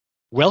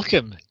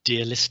Welcome,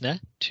 dear listener,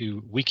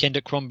 to Weekend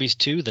at Crombie's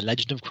 2, The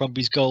Legend of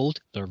Crombie's Gold,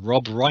 the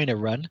Rob Reiner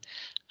run,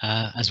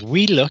 as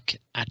we look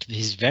at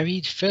his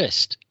very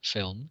first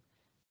film.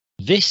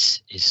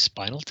 This is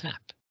Spinal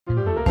Tap.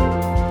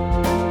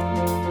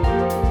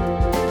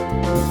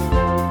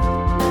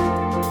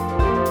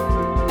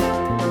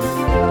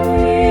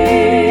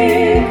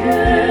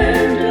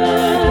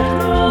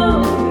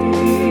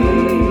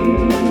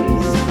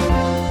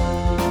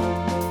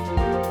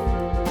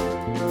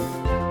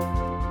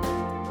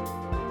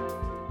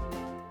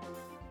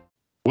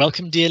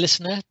 Welcome, dear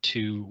listener,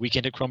 to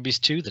Weekend at Crombie's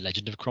 2, The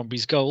Legend of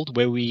Crombie's Gold,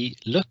 where we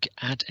look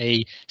at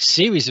a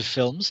series of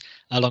films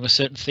along a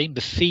certain theme. The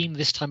theme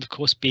this time, of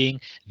course,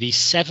 being the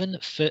seven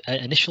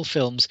initial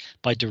films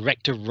by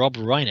director Rob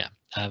Reiner.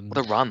 What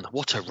a run.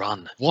 What a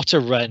run. What a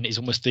run is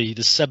almost the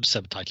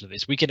subtitle of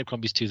this. Weekend at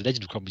Crombie's 2, The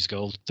Legend of Crombie's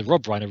Gold, the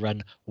Rob Reiner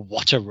run.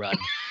 What a run.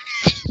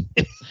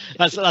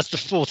 That's the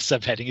fourth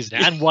subheading, isn't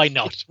it? And why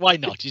not? Why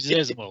not? You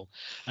deserve them all.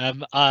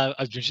 I've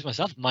introduced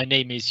myself. My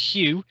name is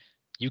Hugh.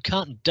 You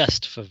can't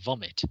dust for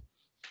vomit.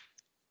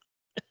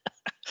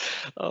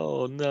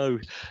 Oh, no.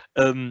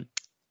 And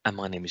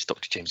my name is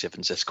Dr. James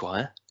Evans,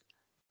 Esquire.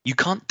 You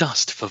can't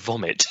dust for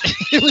vomit.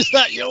 Was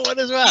that your one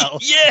as well?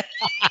 Yeah.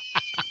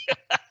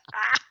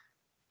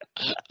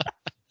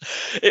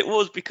 It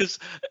was because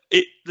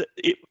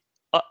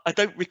I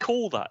don't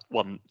recall that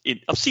one.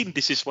 I've seen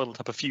This Is Spinal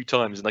Tap a few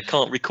times and I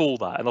can't recall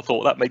that. And I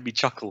thought that made me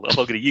chuckle. I'm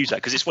not going to use that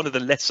because it's one of the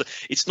lesser.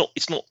 It's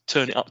not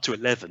Turn It Up to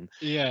 11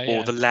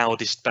 or the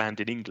loudest band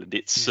in England.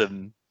 It's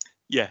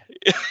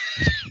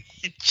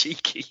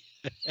cheeky.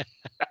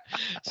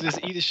 So this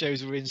either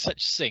shows we're in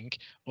such sync,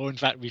 or in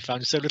fact we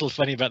found so little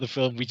funny about the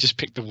film we just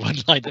picked the one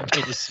line that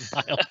made us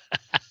smile.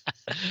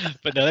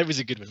 But no, that was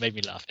a good one, made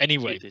me laugh.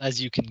 Anyway,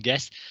 as you can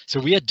guess, so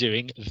we are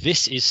doing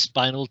This Is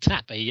Spinal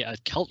Tap, a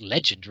cult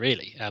legend,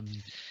 really.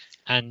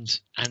 And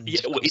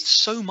it's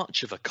so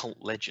much of a cult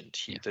legend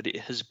here that it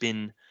has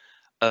been.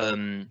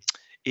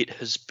 It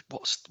has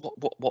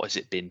what has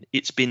it been?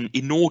 It's been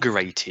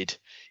inaugurated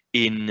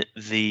in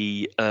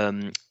the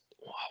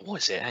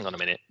what is it? Hang on a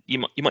minute. You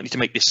might need to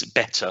make this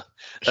better.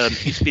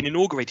 It's been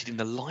inaugurated in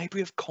the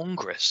Library of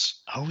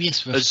Congress. Oh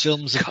yes, for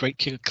films of great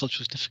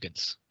cultural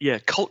significance. Yeah,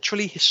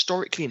 culturally,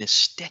 historically, and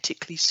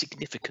aesthetically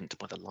significant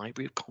by the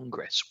Library of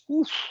Congress.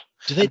 Oof.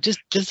 Does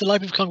the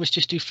Library of Congress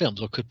just do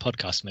films, or could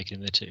podcasts make it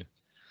in there too?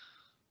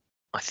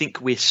 I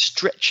think we're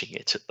stretching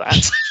it at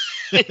that.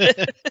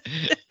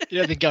 You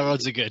don't think our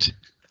odds are good?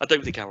 I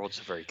don't think our odds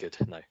are very good.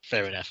 No.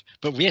 Fair enough.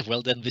 But we have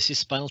well done. This is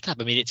Spinal Tap.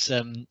 I mean, it's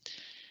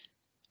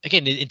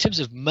again, in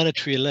terms of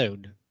monetary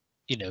alone,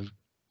 you know,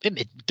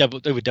 it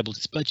over doubled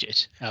its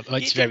budget.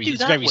 It's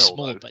very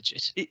small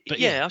budget.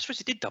 I suppose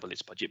it did double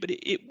its budget, but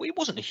it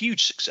wasn't a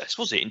huge success,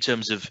 was it? In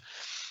terms of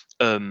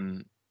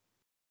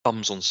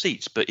bums on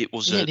seats, but it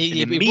was an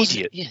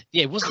immediate.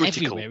 It wasn't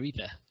critical. everywhere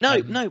either. No,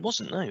 it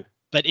wasn't. No.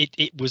 But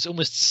it was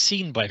almost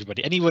seen by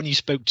everybody. Anyone you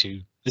spoke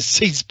to has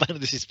seen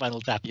This Is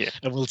Spinal Tap,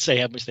 and will say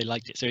how much they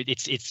liked it. So it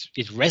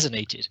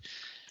resonated.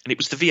 And it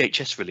was the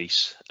VHS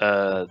release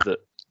that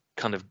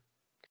kind of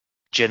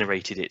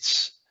generated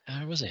its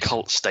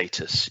cult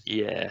status.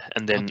 Yeah,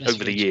 and then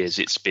over the years,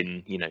 it's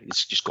been,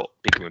 it's just got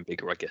bigger and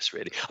bigger, I guess.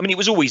 Really, I mean, it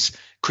was always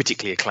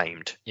critically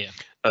acclaimed. Yeah.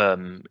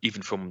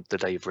 Even from the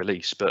day of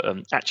release, but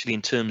actually,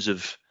 in terms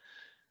of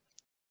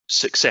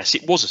success,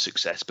 it was a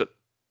success. But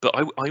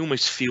I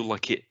almost feel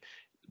like it.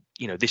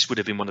 This would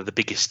have been one of the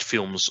biggest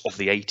films of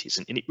the 80s,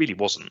 and it really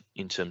wasn't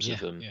in terms of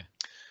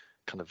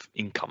kind of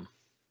income.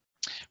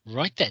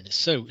 Right then,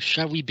 so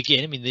shall we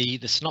begin? I mean,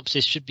 the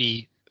synopsis should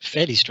be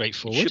fairly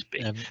straightforward. Should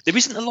be. There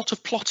isn't a lot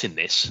of plot in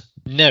this.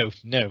 No.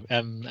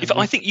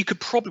 I think you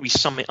could probably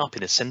sum it up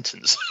in a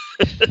sentence.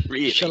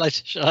 Really? Shall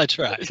I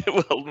try?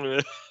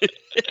 Well,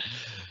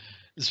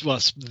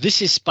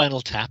 This Is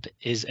Spinal Tap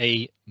is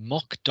a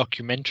mock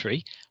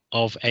documentary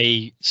of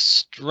a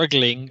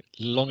struggling,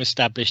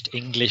 long-established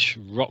English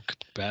rock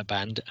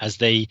band as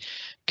they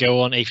go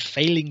on a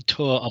failing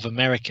tour of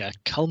America,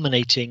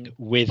 culminating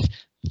with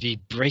the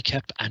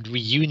breakup and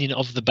reunion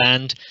of the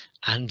band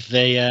and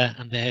their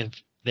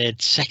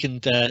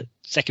second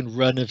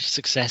run of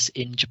success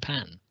in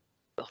Japan.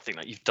 I think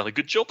that you've done a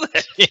good job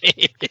there.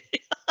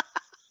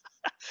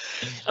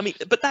 I mean,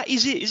 but that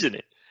is it, isn't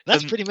it?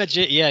 That's pretty much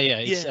it.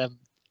 Yeah.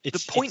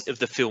 The point of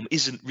the film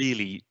isn't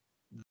really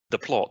the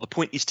plot. The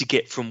point is to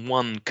get from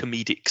one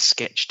comedic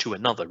sketch to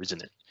another,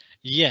 isn't it?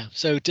 Yeah.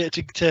 So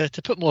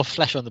to put more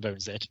flesh on the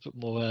bones there, to put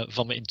more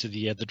vomit into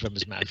the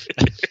drummer's mouth.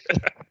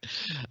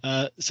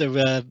 So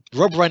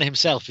Rob Reiner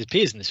himself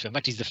appears in this film.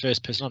 Actually, he's the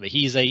first person on it.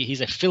 He's a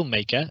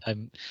filmmaker.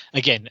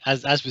 Again,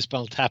 as with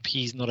Spinal Tap,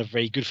 he's not a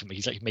very good filmmaker.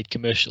 He's actually made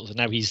commercials, and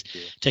now he's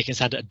taking his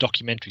hand at a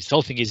documentary. So the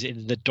whole thing is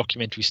in the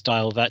documentary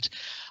style that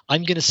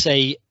I'm going to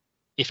say,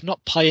 if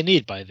not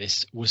pioneered by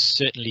this, was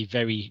certainly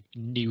very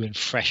new and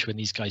fresh when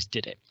these guys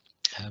did it.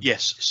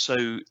 Yes.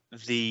 So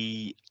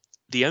the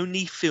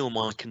only film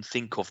I can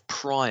think of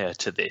prior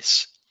to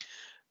this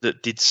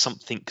that did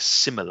something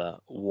similar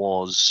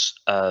was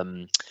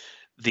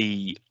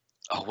the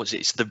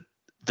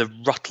the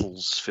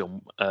Ruttles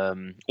film,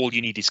 All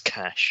You Need Is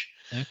Cash,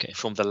 Okay.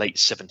 from the late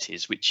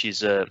 70s, which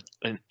is a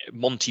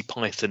Monty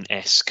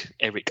Python-esque,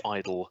 Eric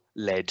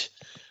Idle-led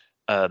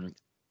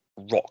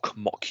rock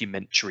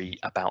mockumentary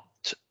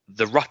about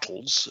the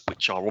Ruttles,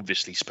 which are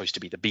obviously supposed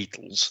to be the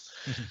Beatles,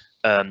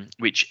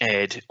 which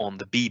aired on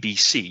the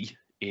BBC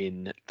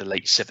in the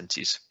late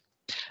 70s.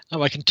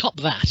 Oh, I can top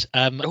that.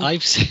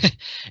 I've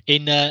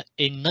in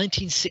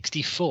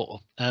 1964,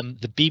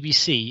 the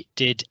BBC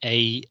did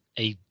a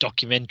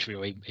documentary,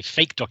 or a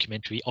fake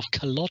documentary of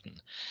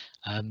Culloden.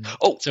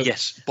 So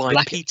yes,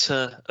 by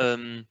Peter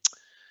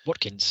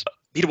Watkins.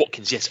 Peter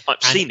Watkins, yes,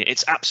 I've seen it.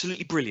 It's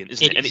absolutely brilliant,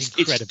 isn't it? And it's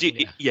incredible.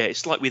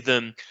 It's like with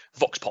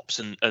Vox Pops,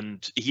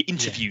 and he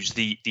interviews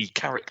the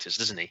characters,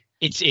 doesn't he?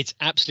 It's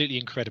absolutely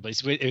incredible.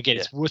 It's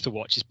it's worth a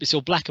watch. It's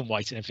all black and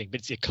white and everything, but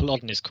it's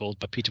Culloden is called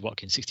by Peter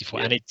Watkins, 64,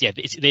 and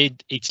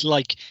it's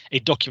like a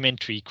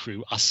documentary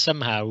crew are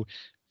somehow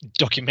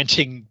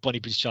documenting Bonnie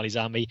Prince Charlie's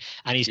army,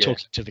 and he's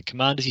talking to the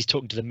commanders, he's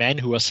talking to the men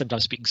who are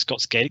sometimes speaking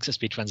Scots Gaelic, so that's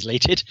been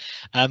translated,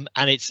 and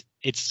it's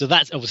so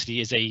that obviously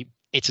is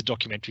it's a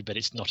documentary, but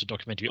it's not a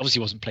documentary.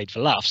 Obviously, it wasn't played for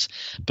laughs,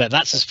 but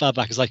that's as far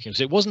back as I can.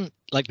 So it wasn't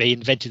like they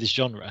invented this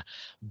genre,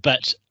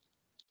 but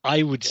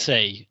I would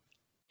say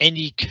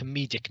any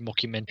comedic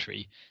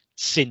mockumentary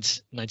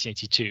since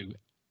 1982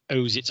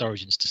 owes its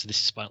origins to This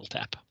Is Spinal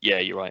Tap. Yeah,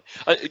 you're right.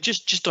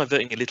 Just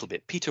diverting a little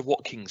bit, Peter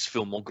Watkins'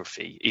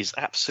 filmography is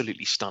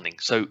absolutely stunning.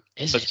 So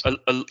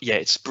yeah,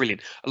 it's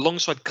brilliant.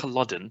 Alongside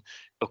Culloden,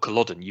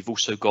 you've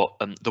also got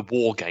The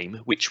War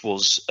Game, which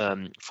was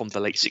from the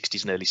late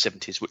 60s and early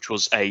 70s, which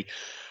was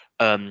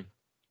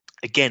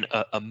again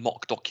a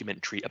mock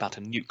documentary about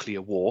a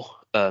nuclear war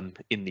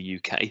in the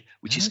UK,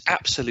 which is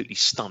absolutely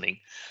stunning.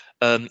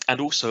 And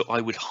also, I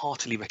would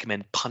heartily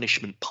recommend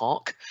Punishment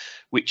Park,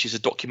 which is a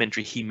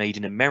documentary he made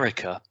in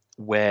America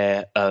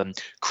where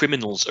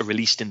criminals are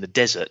released in the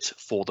desert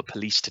for the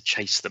police to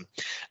chase them.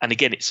 And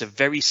again, it's a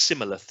very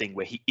similar thing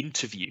where he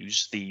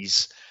interviews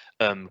these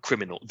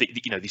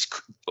these.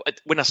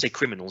 When I say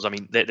criminals, I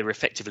mean they're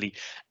effectively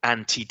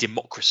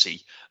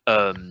anti-democracy,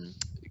 kind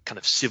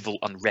of civil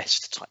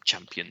unrest type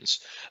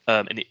champions.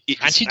 And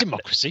it's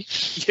anti-democracy.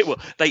 Yeah, well,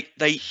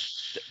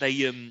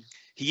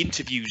 he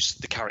interviews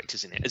the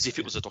characters in it as if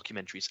it was a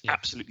documentary. It's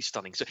absolutely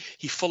stunning. So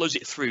he follows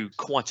it through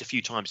quite a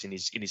few times in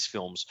his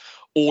films,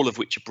 all of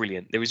which are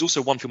brilliant. There is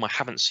also one film I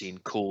haven't seen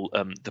called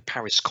The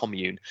Paris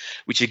Commune,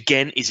 which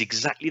again is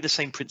exactly the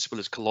same principle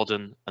as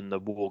Culloden and The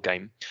War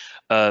Game,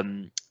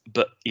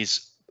 but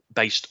is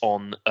based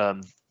on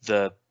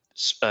the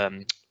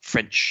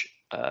French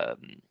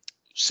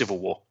Civil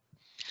War.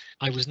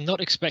 I was not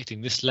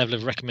expecting this level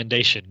of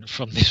recommendation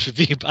from this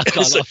review, but I've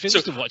got a lot of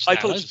films to watch now.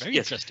 That was very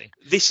interesting.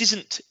 This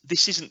isn't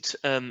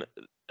a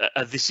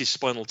This Is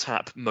Spinal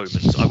Tap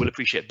moment. I will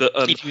appreciate, but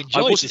I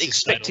wasn't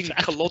expecting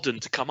Culloden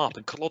to come up,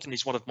 and Culloden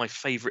is one of my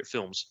favourite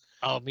films.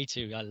 Oh, me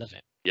too. I love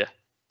it. Yeah.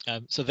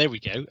 So there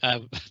we go.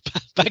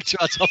 Back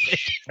to our topic.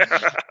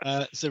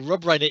 So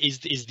Rob Reiner is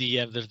the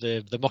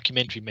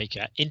mockumentary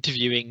maker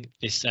interviewing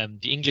this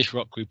the English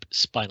rock group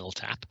Spinal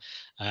Tap.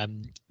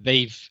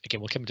 We'll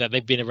come to that.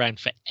 They've been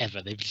around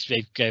forever.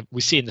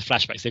 We see in the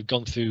flashbacks they've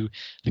gone through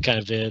the kind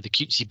of the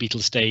cutesy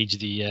Beatles stage,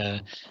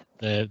 the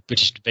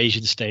British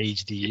invasion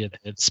stage, the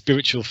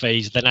spiritual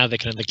phase. They're kind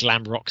of the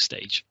glam rock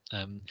stage.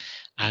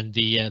 And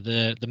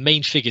the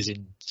main figures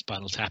in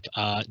Spinal Tap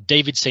are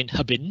David St.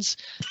 Hubbins.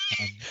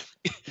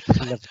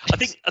 I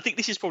think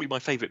this is probably my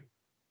favourite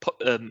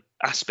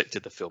aspect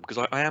of the film, because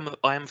I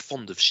am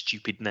fond of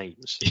stupid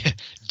names. Yeah.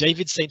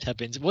 David St.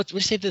 Hubbins. What do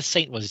you say the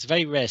saint was? It's a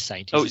very rare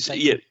saint.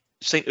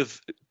 Saint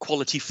of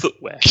quality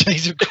footwear.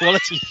 Saint of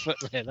quality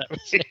footwear. That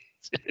was it.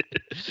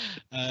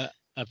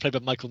 Played by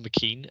Michael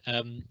McKean,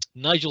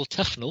 Nigel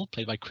Tufnell,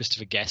 played by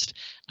Christopher Guest,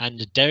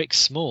 and Derek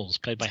Smalls,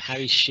 played by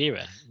Harry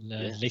Shearer,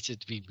 later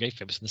to be very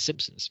famous in The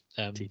Simpsons.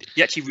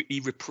 He actually he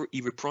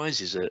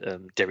reprises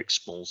Derek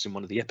Smalls in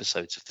one of the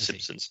episodes of The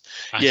Simpsons.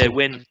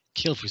 When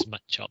killed for his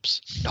mutton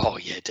chops. Oh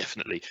yeah,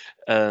 definitely.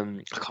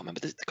 I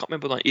can't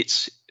remember. Like,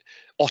 it's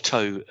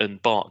Otto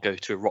and Bart go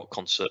to a rock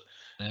concert,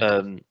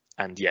 and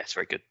yeah, it's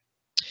very good.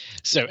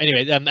 So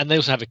anyway, and they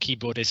also have a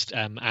keyboardist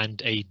and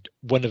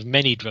one of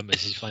many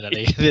drummers. You find out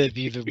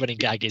the running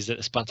gag is that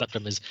the Spinal Tap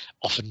drummers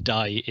often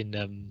die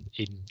in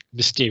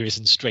mysterious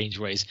and strange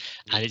ways,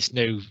 and it's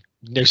no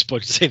spoiler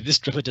to say this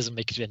drummer doesn't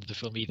make it to the end of the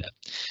film either.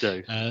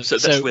 No. So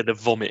that's where the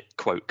vomit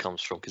quote comes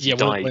from, because he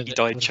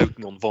died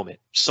choking on vomit,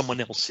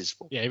 someone else's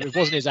vomit. Yeah, it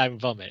wasn't his own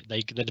vomit.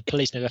 The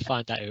police never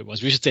found out who it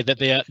was. We should say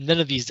that none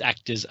of these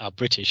actors are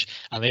British,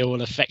 and they're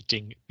all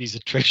affecting these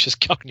atrocious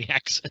Cockney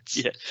accents.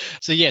 Yeah.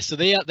 So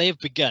they have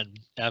begun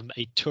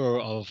a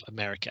tour of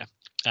America.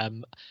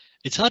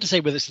 It's hard to say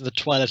whether it's in the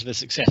twilight of their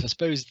success. I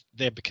suppose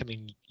they're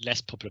becoming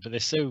less popular, but they're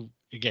so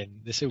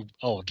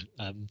odd.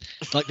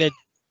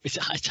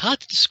 It's hard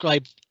to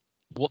describe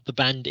what the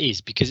band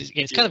is, because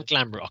it's kind of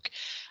glam rock.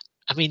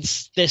 I mean,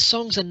 their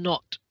songs are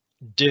not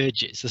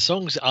dirges. The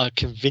songs are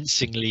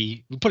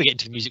convincingly. We'll probably get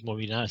into the music more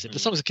analysis. The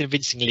songs are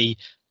convincingly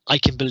I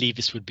can believe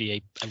this would be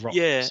a rock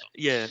Yeah, song.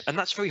 yeah, and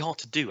that's very hard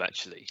to do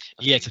actually.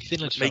 Yeah, it's a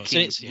thin line to travel. So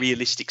making it's,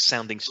 realistic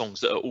sounding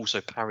songs that are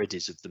also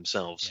parodies of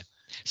themselves. Yeah.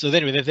 So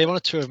anyway, they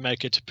want to tour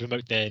America to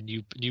promote their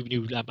new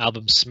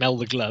album, "Smell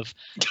the Glove,"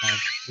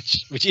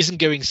 which isn't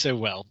going so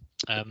well.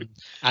 And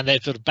their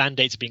sort of band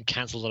dates are being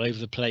cancelled all over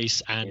the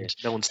place, and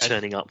no one's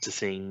turning up to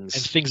things,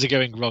 and things are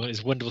going wrong. And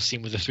it's a wonderful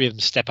scene where the three of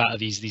them step out of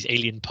these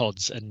alien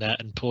pods, and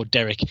poor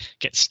Derek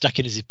gets stuck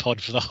in his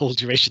pod for the whole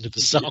duration of the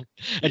song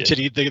until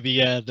the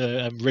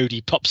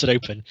roadie pops it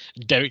open,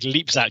 and Derek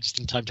leaps out just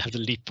in time to have to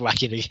leap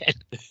back in again.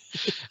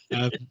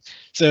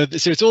 So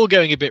it's all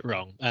going a bit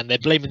wrong, and they're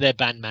blaming their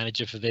band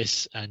manager for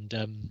this, and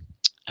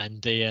I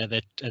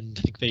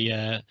think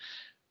they.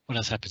 What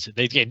else happens?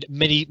 They get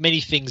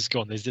many things go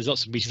on. There's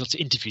lots of meetings, lots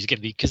of interviews.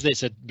 Again, because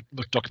it's a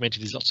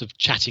documentary, there's lots of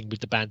chatting with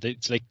the band.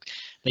 So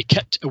they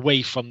cut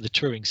away from the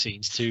touring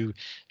scenes to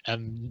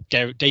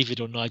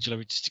David or Nigel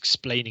are just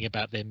explaining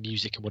about their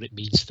music and what it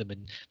means to them.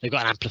 And they've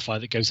got an amplifier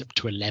that goes up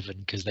to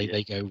 11 because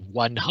they go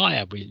one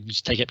higher. We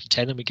just take it up to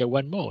 10 and we go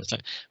one more. It's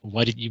like, well,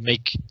 why didn't you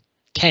make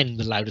 10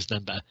 the loudest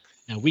number?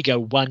 Now we go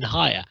one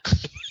higher.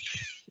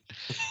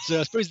 So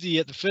I suppose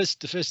the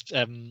first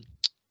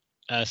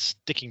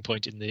sticking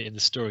point in the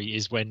story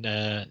is when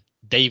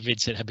David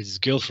said his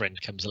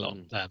girlfriend comes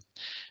along,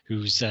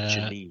 who's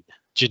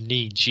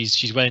Janine.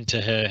 She's well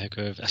into her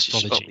kind of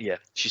astrology.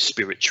 She's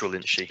spiritual,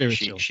 isn't she?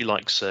 Spiritual. She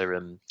likes her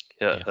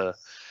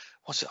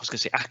what's it? I was going to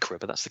say Accra,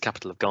 but that's the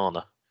capital of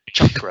Ghana.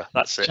 Chakra,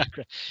 that's it.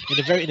 Chakra.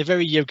 In a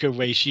very Yoko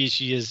way,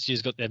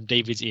 she's got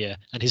David's ear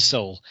and his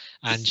soul,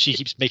 and she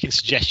keeps making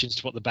suggestions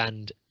to what the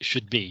band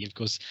should be. Of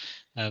course,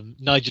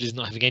 Nigel is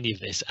not having any of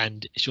this,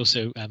 and she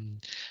also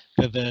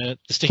the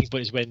sticking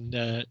point is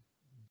when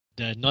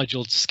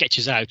Nigel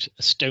sketches out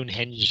a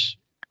Stonehenge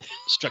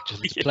structure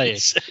to play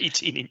it.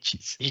 18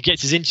 inches. He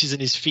gets his inches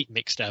and his feet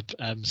mixed up,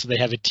 so they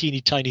have a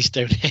teeny tiny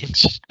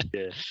Stonehenge.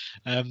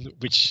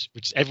 Which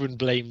everyone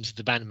blames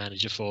the band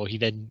manager for. He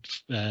then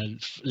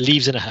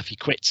leaves in a huff. He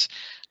quits,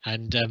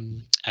 and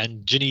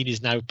Janine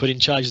is now put in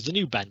charge as the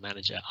new band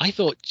manager. I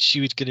thought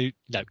she was going to,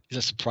 no, is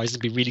that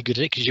surprising, be really good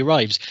at it, because she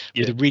arrives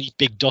with a really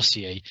big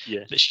dossier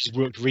that she's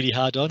worked really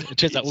hard on. It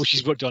turns out all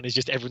she's worked on is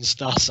just everyone's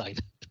star sign.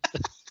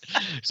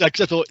 So I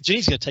thought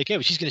Janine's going to take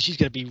over. She's going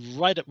to be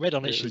right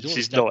on it.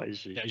 She's not, is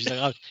she? She's like,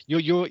 oh,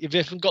 you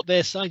haven't got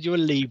their sign. You're a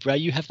Libra.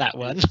 You have that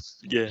one.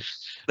 Yeah,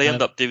 they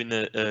end up doing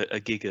a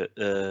gig at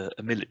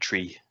a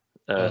military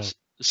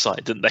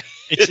site, didn't they?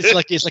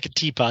 it's like a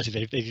tea party.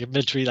 They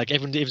military, like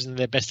everyone lives in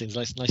their best things,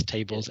 nice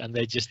tables, and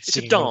they're just it's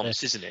a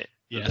dance, isn't it?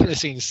 Yeah, I think they're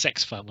singing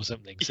 "Sex Farm" or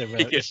something. So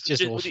it's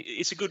just awful.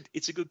 It's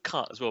a good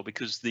cut as well,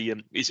 because the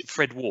is it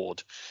Fred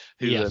Ward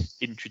who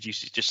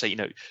introduces, just say,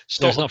 no,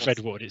 it's not Fred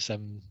Ward. It's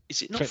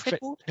is it not Fred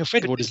Ward? No,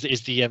 Fred Ward is the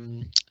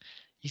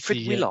he's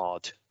Fred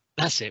Willard.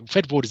 That's it.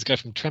 Fred Ward is the guy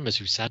from Tremors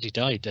who sadly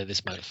died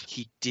this month.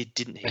 He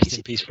didn't he? Rest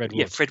in peace, Fred Ward.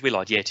 Yeah, Fred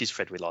Willard. Yeah, it is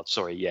Fred Willard.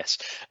 Sorry, yes.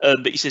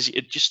 But he says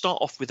just start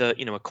off with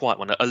a quiet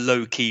one, a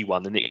low key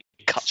one, and it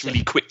cuts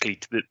really quickly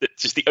to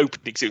just the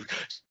opening. So,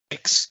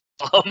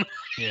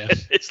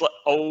 it's like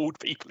old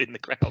people in the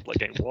crowd, like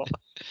going, what?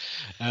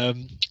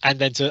 And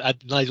then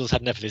Nigel's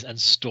had enough of this and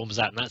storms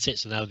out, and that's it.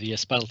 So now the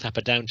Spinal Tap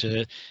are down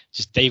to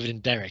just David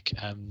and Derek.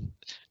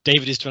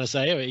 David is trying to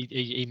say,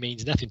 he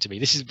means nothing to me.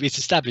 It's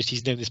established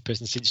he's known this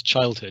person since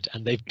childhood,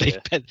 and they've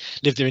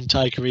lived their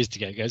entire careers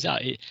together. He goes,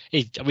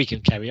 we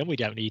can carry on. We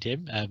don't need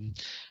him.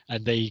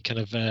 And they kind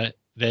of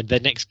their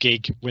next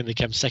gig, when they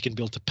come second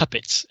bill to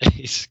Puppets,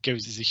 is a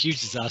huge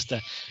disaster,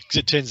 because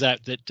it turns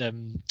out that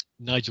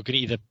Nigel can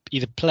either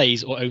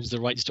plays or owns the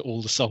rights to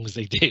all the songs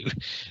they do.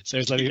 So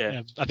it's like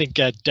I think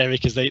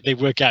Derek, as they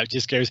work out,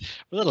 just goes,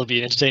 well, that'll be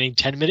an entertaining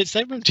 10 minutes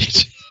then, won't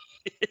it?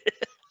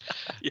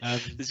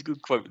 There's a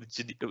good quote.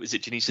 Was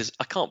it Janine says,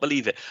 I can't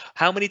believe it.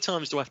 How many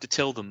times do I have to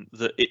tell them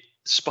that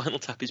Spinal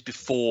Tap is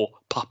before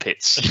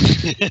Puppets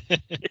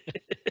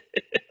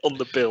on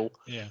the bill?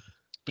 Yeah.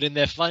 But in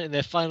their final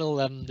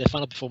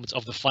performance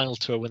of the final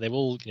tour, when they're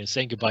all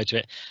saying goodbye to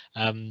it,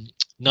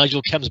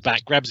 Nigel comes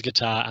back, grabs a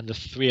guitar, and the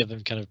three of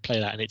them kind of play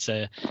that, and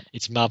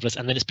it's marvelous.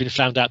 And then it's been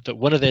found out that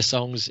one of their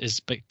songs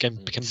is become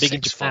big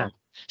in Japan.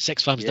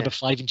 Sex Farm is number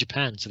 5 in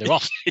Japan, so they're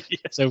off.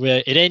 So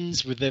it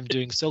ends with them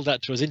doing sold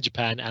out tours in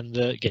Japan, and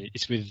again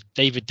it's with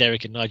David,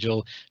 Derek, and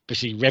Nigel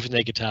basically revving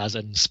their guitars,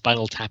 and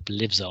Spinal Tap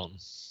lives on.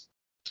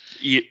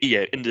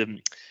 Yeah,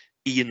 and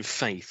Ian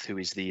Faith, who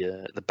is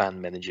the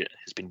band manager,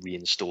 has been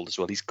reinstalled as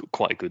well. He's got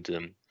quite a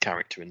good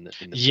character in the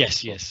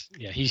yes,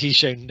 yeah. He's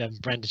shown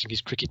brandishing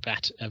his cricket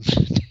bat,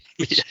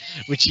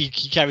 which he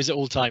carries at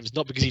all times,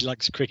 not because he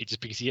likes cricket, just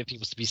because he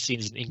wants to be seen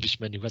as an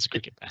Englishman who has a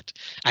cricket bat,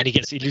 and he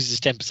loses his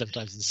temper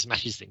sometimes and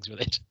smashes things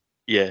with it.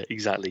 Yeah,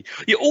 exactly.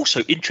 Yeah,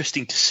 also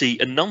interesting to see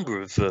a number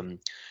of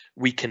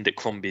Weekend at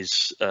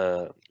Crombie's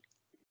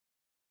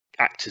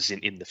actors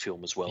in the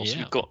film as well.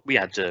 So we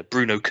had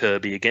Bruno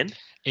Kirby again.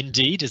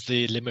 Indeed, as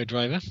the limo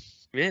driver.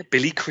 Yeah,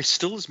 Billy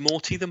Crystal as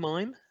Morty the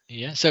Mime.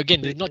 Yeah, so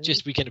again, not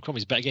just Weekend at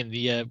Crombie's, but again,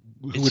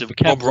 who would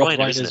become Rob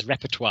Reiner's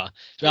repertoire.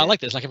 So I like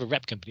that. It's like a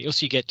rep company.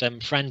 Also, you get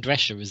Fran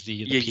Drescher as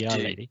the PR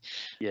lady.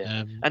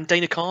 Yeah, and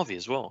Dana Carvey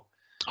as well.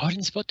 Oh, I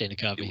didn't spot Dana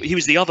Carvey. He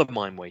was the other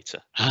mime waiter.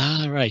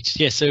 Ah, right.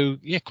 Yeah. So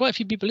yeah, quite a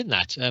few people in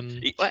that.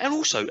 And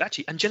also,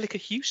 actually, Angelica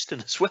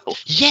Houston as well.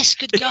 Yes,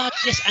 good God.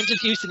 Yes, Angela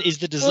Houston is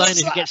the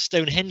designer who gets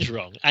Stonehenge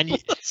wrong, and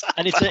it's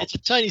a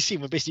tiny scene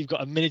where basically you've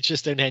got a miniature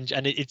Stonehenge,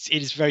 and it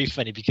is very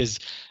funny because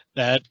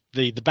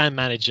the band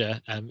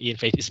manager Ian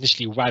Faith is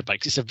initially wowed by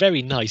it, 'cause it's a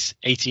very nice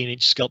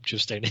 18-inch sculpture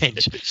of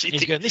Stonehenge.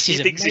 He's going, this is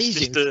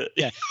amazing.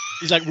 Yeah,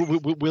 he's like,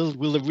 will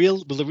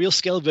the real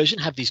scale version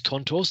have these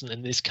contours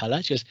and this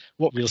color? She goes,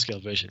 what real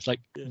scale version? It's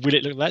like, will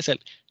it look like that?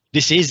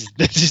 This is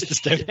the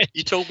Stonehenge.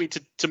 You told me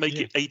to make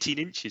it 18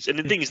 inches, and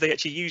the thing is, they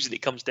actually use it.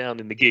 It comes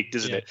down in the gig,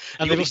 doesn't it?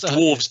 And they've got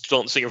dwarves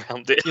dancing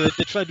around it.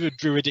 They tried to do a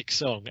druidic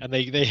song, and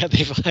they've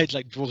hired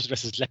like dwarves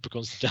dressed as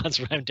leprechauns to dance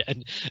around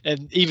it,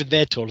 and even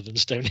they're taller than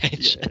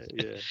Stonehenge.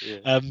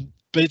 Yeah.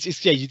 But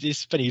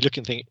it's funny. You look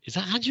and think, is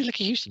that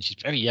Angelica Houston? She's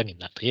very young in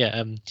that. But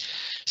yeah.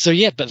 So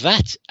yeah, but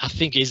that I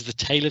think is the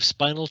tale of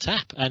Spinal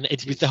Tap, and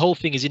the whole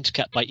thing is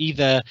intercut by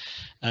either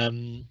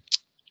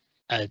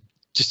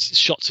just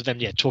shots of them,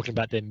 talking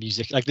about their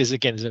music. Like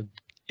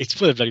it's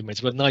full of lovely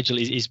moments where Nigel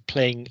is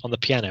playing on the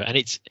piano, and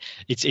it's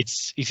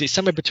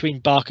somewhere between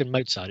Bach and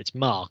Mozart. It's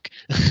Mark,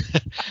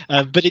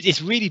 but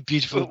it's really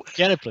beautiful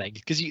piano playing,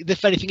 because the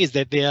funny thing is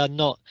that they're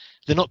not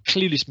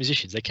clueless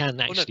musicians. They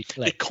can actually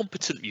play. They're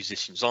competent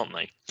musicians, aren't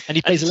they? And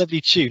he plays a lovely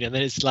tune, and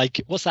then it's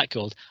like, what's that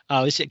called?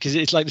 Oh, because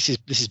it's like this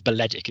is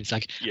balladic. It's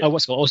like,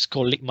 what's it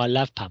called? Lick My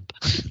Love Pump.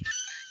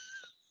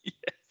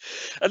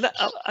 And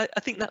I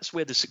think that's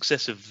where the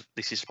success of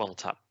This Is Spinal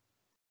Tap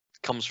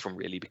comes from,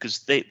 really, because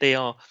they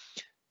are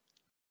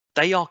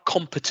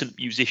competent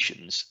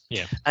musicians.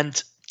 Yeah.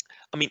 And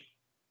I mean,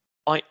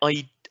 I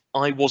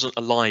wasn't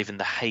alive in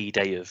the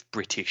heyday of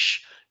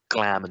British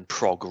glam and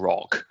prog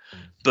rock,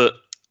 but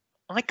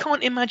I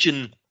can't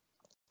imagine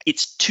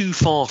it's too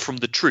far from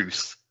the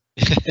truth.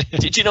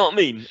 Do you know what I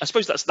mean? I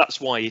suppose that's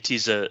why it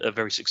is a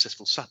very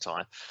successful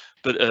satire,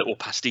 but or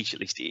pastiche at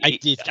least. I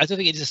don't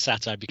think it is a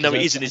satire, because no,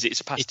 it isn't. Is it? It's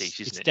a pastiche,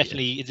 isn't it? It's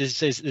definitely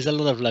there's a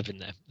lot of love in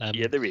there.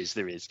 Yeah, there is.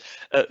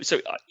 So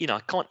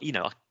I can't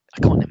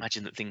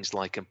imagine that things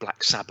like a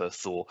Black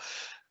Sabbath, or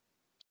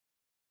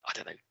I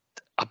don't know,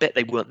 I bet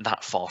they weren't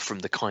that far from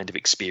the kind of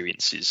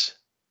experiences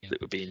that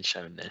were being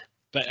shown there.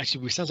 But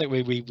actually, it sounds like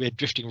we're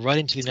drifting right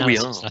into the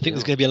analysis. I think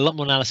there's going to be a lot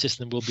more analysis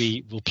than we'll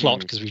plot,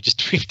 because we've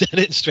done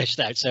it and stretched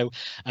out. So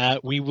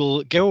we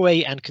will go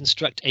away and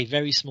construct a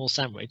very small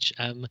sandwich,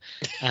 and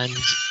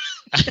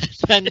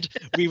and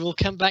we will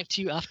come back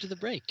to you after the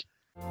break.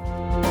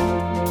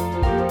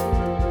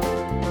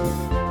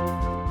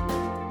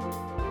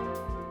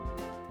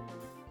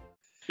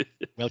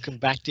 Welcome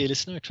back, dear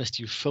listener. I trust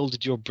you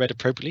folded your bread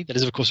appropriately. That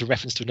is, of course, a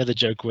reference to another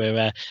joke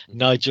where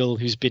Nigel,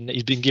 he's been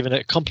given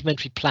a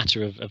complimentary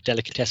platter of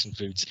delicatessen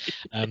foods,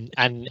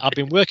 and I've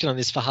been working on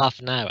this for half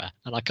an hour,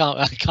 and I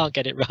can't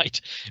get it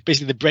right.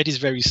 Basically, the bread is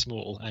very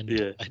small,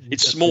 and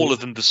it's smaller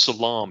than the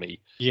salami.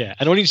 Yeah,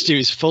 and all you need to do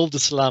is fold the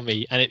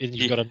salami, and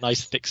you've got a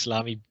nice thick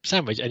salami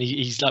sandwich. And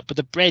he's like, but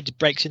the bread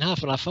breaks in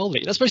half when I fold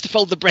it. You're not supposed to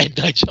fold the bread,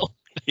 Nigel.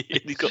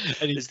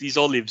 There's these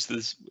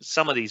olives.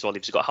 Some of these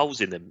olives have got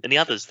holes in them, and the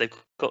others they've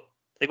got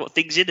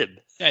things in them.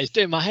 Yeah, it's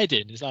doing my head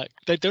in. It's like,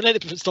 don't let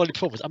it slowly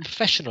performance. I'm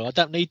professional. I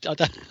don't.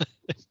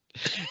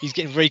 He's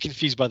getting very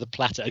confused by the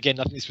platter. Again,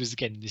 I think this was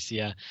this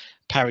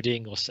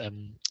parodying or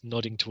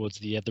nodding towards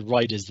the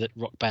riders that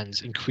rock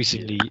bands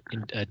increasingly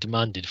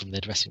demanded from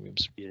their dressing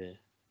rooms. Yeah,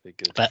 very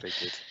good.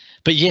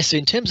 But yes, so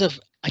in terms of,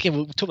 again,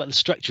 we'll talk about the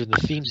structure and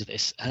the themes of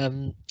this.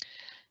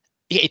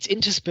 It's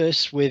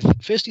interspersed with,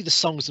 firstly, the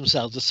songs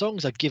themselves. The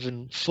songs are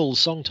given full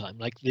song time.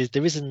 Like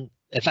there isn't.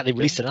 In fact, they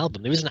released an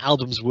album. There is an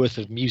album's worth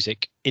of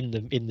music in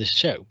the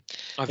show.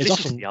 I've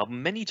listened to the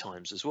album many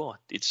times as well.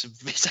 It's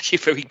actually a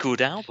very good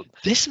album.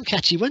 There's some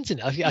catchy ones in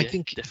it. I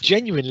think definitely.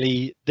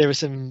 Genuinely there are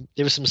some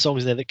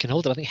songs in there that can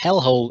hold it. I think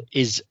Hellhole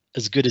is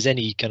as good as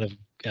any kind of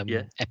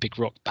epic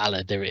rock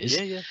ballad there is.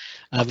 Yeah.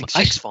 I think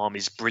Sex Farm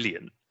is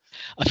brilliant.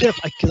 I feel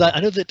because I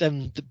know that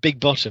the Big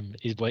Bottom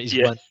is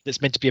one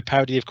that's meant to be a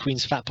parody of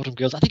Queen's Fat Bottom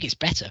Girls. I think it's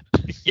better.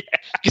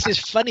 Because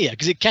it's funnier,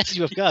 because it catches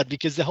you off guard,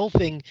 because the whole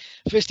thing,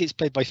 firstly, it's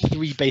played by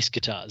 3 bass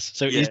guitars,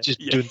 so it's just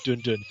dun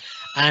dun dun,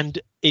 and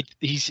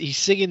he's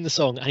singing the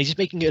song and he's just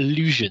making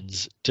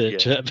allusions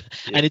to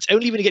and it's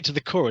only when you get to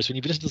the chorus, when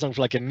you've listened to the song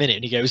for like a minute,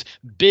 and he goes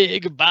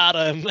Big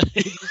Bottom.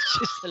 It's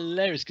just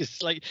hilarious, because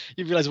it's like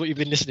you realize what you've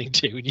been listening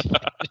to,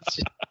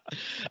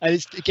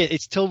 and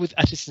it's told with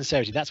utter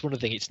sincerity. That's one of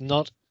the things.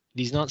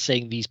 He's not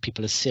saying these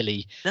people are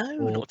silly,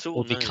 not at all,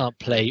 or they can't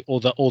play, or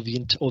the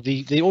audience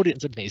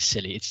is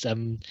silly. It's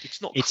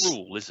not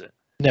cruel, is it?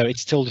 No,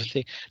 it's told with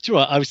the. Do you know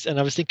what?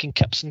 I was thinking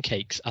Cups and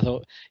Cakes. I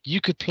thought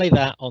you could play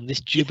that on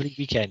this Jubilee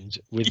weekend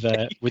with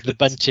the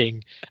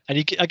bunting,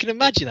 and I can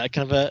imagine that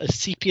kind of a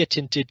sepia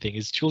tinted thing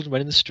as children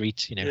run in the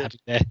street,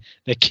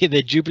 having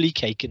their Jubilee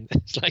cake, and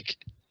it's like.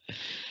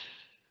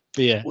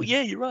 But yeah. Well,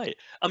 yeah, you're right.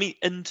 I mean,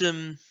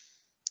 and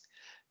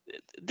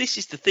this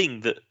is the thing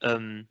that.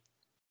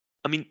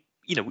 I mean,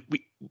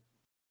 we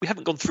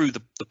haven't gone through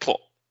the plot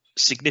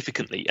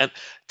significantly, and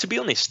to be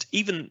honest,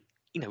 even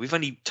we've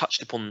only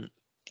touched upon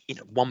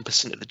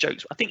 1% of the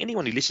jokes. I think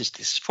anyone who listens to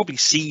this has probably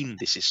seen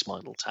This Is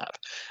Spinal Tap,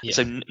 Yeah.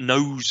 so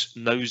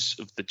knows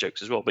of the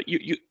jokes as well. But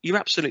you're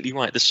absolutely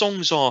right. The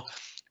songs are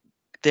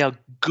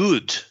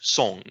good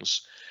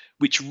songs,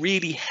 which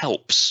really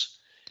helps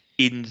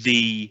in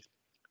the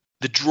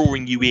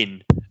drawing you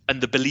in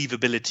and the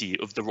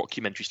believability of the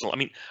rockumentary style. I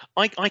mean,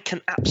 I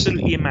can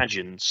absolutely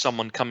imagine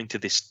someone coming to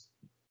this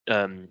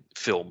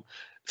film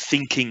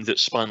thinking that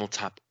Spinal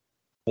Tap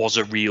was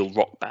a real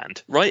rock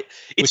band, right?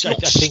 Which I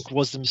think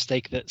was the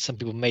mistake that some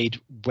people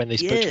made when they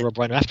spoke to Rob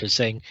Reiner after,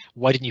 saying,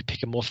 "Why didn't you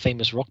pick a more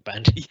famous rock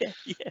band?" Yeah.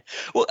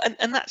 Well,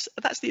 and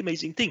that's the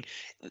amazing thing.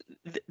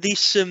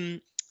 This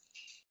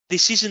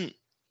isn't,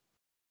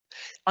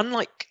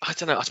 unlike, I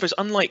don't know, I suppose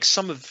unlike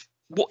some of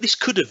what this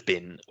could have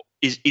been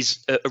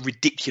is a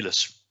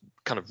ridiculous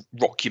kind of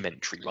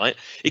rockumentary, right?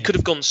 It could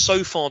have gone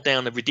so far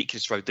down a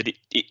ridiculous road that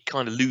it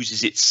kind of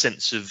loses its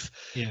sense of,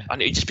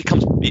 and it just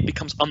becomes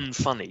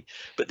unfunny.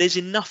 But there's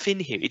enough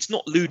in here. It's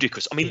not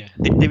ludicrous. I mean,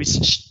 there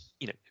is,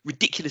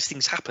 ridiculous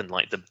things happen,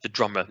 like the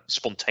drummer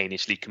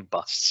spontaneously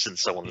combusts and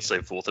so on and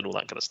so forth and all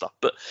that kind of stuff.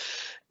 But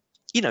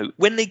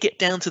when they get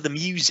down to the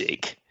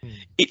music,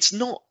 it's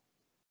not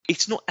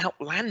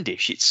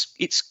outlandish.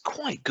 It's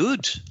quite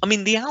good. I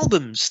mean, the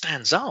album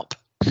stands up.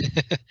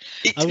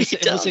 I would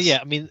say, yeah.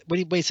 I mean,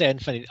 when you say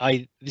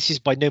unfunny, this is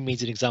by no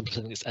means an example of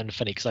something that's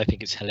unfunny, because I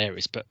think it's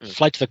hilarious. But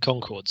Flight of the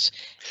Conchords,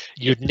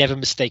 you'd never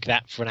mistake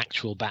that for an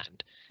actual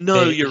band.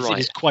 No, you're right. It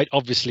is quite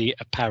obviously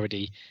a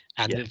parody,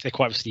 and they're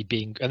quite obviously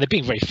being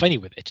very funny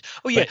with it.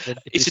 Oh yeah,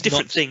 it's a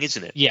different thing,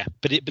 isn't it? Yeah,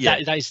 but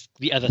that is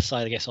the other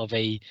side, I guess, of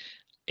a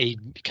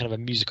kind of a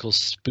musical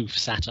spoof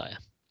satire.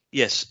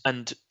 Yes,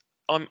 and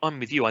I'm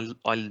with you.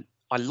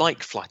 I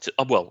like Flight.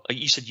 Well,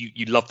 you said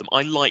you love them.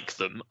 I like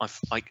them.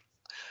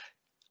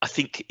 I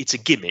think it's a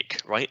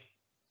gimmick, right?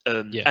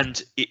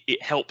 And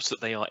it helps that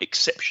they are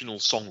exceptional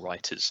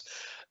songwriters.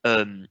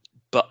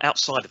 But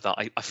outside of that,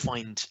 I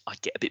find I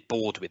get a bit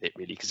bored with it,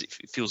 really, because it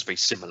feels very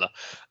similar.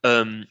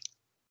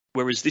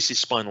 Whereas This Is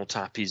Spinal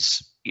Tap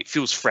it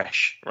feels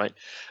fresh, right?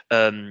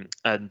 And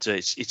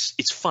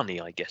it's funny,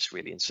 I guess,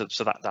 really. And so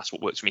that's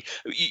what works for me.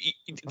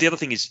 The other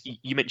thing is,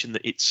 you mentioned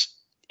that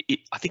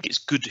I think it's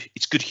good.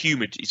 It's good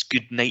humored. It's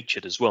good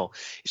natured as well.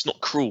 It's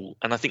not cruel.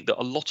 And I think that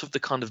a lot of the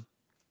kind of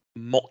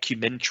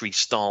mockumentary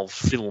style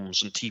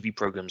films and TV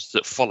programs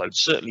that followed,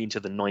 certainly into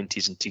the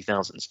 90s and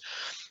 2000s,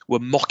 were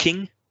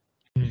mocking.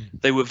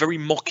 They were very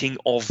mocking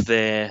of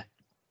their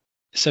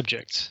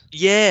subjects.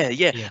 Yeah,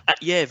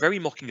 very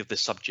mocking of the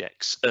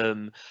subjects.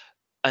 And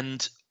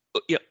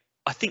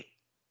I think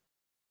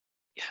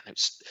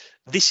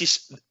This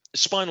Is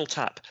Spinal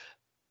Tap.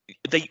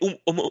 They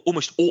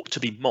almost ought to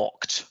be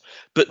mocked,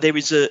 but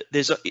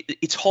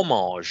it's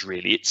homage,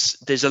 really.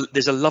 There's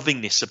a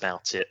lovingness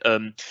about it,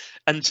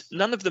 and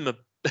none of them are.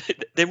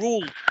 They're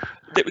all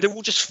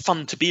just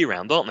fun to be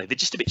around, aren't they? They're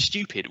just a bit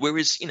stupid.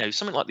 Whereas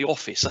something like The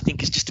Office, I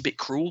think, is just a bit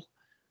cruel.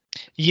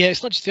 Yeah,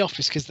 it's not just The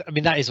Office, because I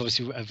mean that is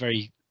obviously a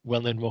very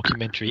well-known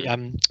mockumentary.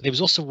 There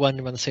was also one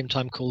around the same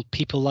time called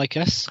People Like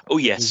Us. Oh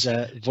yes,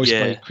 it was, voiced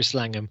by Chris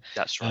Langham.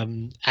 That's right.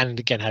 And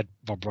again had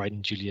Rob Reiner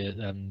and Julia.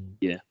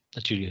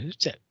 Julia.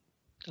 Who's it?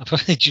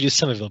 Julia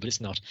Somerville, but it's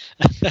not.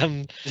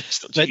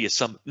 It's not Julia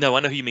No,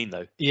 I know who you mean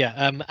though.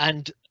 Yeah.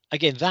 And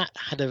again, that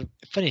had a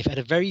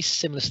very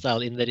similar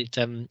style in that it.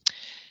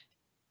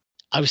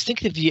 I was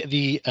thinking of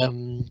the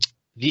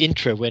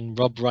intro when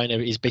Rob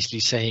Reiner is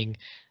basically saying,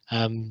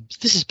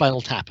 This Is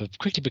Spinal Tap have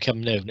quickly become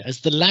known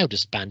as the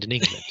loudest band in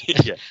England.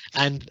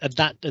 and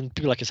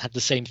People Like Us had the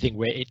same thing,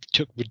 where it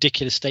took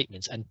ridiculous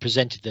statements and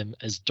presented them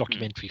as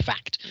documentary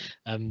fact,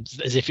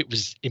 as if it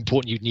was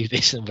important you knew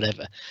this and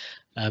whatever.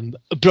 But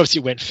obviously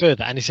it went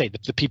further, and they say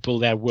that the people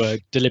there were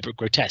deliberate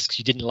grotesques.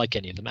 You didn't like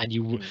any of them, and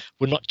you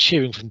were not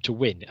cheering for them to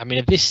win. I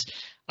mean,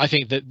 I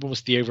think that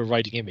almost the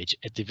overriding image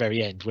at the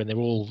very end, when they're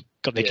all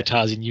got their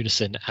guitars in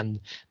unison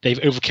and they've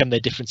overcome their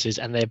differences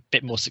and they're a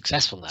bit more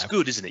successful now. It's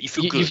good, isn't it? You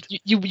feel good.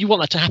 You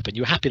want that to happen.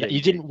 You're happy that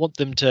you didn't want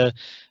them to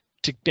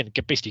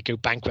basically go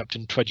bankrupt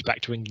and trudge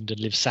back to England and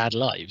live sad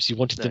lives. You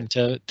wanted them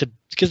to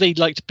because they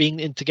liked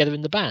being together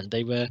in the band.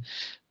 They were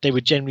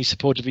generally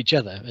supportive of each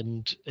other,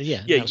 and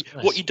nice.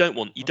 What you don't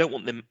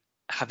want them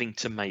having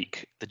to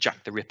make the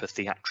Jack the Ripper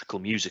theatrical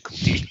musical,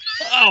 do you?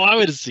 Oh, I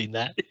would have seen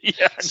that.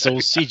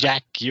 Saucy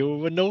Jack,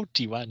 you're a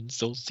naughty one,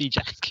 Saucy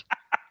Jack.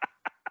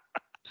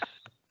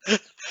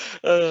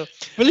 Well,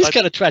 it's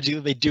kind of tragic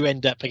that they do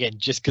end up, again,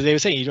 just because they were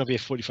saying you don't be a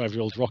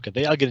 45-year-old rocker.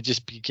 They are going to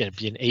just be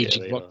an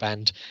aging rock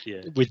band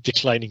with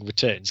declining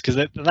returns, because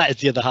that is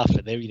the other half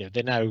of it.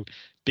 They're now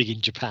big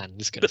in Japan.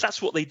 But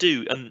that's what they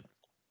do, and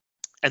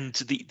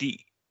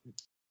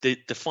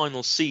the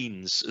final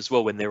scenes as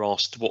well, when they're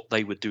asked what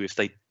they would do if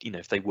they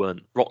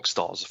weren't rock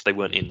stars, if they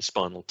weren't in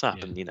Spinal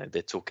Tap, and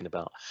they're talking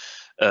about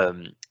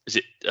Nigel.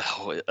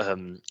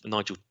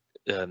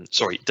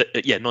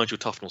 Nigel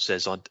Tufnell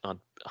says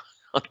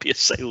I'd be a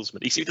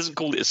salesman. He doesn't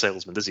call it a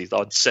salesman, does he?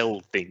 I'd sell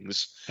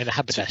things. And a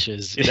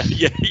haberdashers.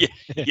 Yeah.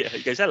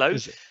 He goes, hello.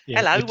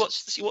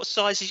 What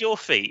size is your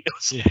feet?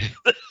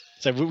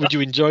 So would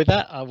you enjoy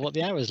that? What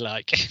the hour's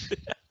like?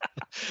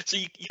 So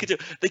you could do.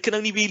 They can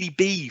only really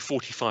be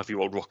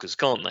 45-year-old rockers,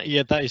 can't they?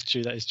 Yeah, that is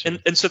true. That is true.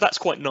 And so that's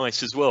quite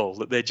nice as well.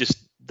 That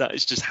that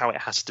is just how it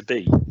has to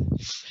be.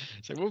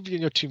 So what would be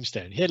on your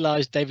tombstone? Here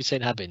lies David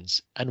St.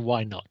 Habins, and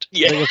why not?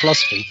 Yeah. Is that your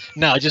philosophy?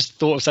 No, I just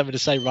thought of something to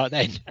say right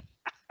then.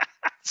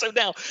 So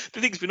now the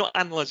thing is, we're not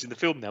analysing the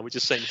film now. We're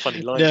just saying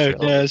funny lines. No,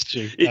 that's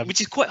true.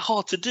 Which is quite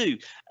hard to do.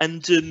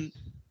 And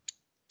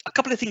a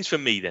couple of things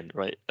from me then,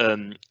 right?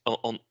 On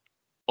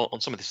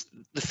some of this,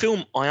 the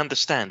film I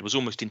understand was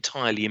almost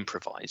entirely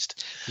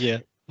improvised. Yeah.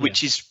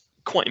 Which is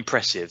quite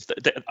impressive.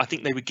 I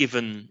think they were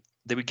given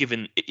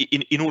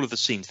in all of the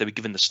scenes, they were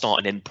given the start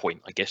and end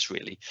point, I guess,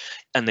 really,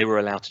 and they were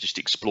allowed to just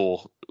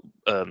explore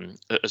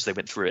as they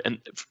went through it. And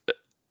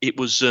it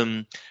was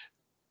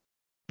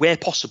where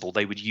possible,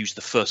 they would use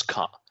the first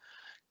cut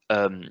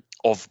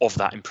of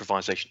that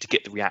improvisation to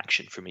get the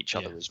reaction from each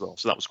other as well.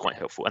 So that was quite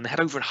helpful. And they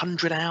had over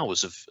 100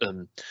 hours of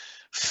film.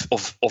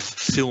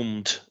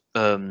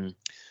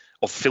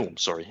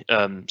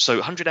 So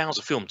 100 hours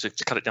of film to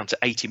cut it down to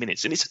 80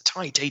 minutes, and it's a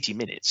tight 80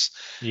 minutes.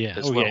 Yeah.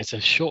 As well. Yeah, it's a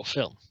short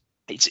film.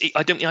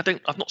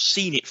 I've not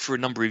seen it for a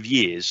number of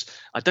years.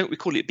 I don't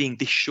recall it being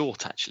this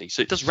short, actually.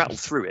 So it does rattle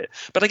through it.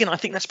 But again, I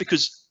think that's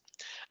because,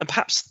 and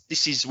perhaps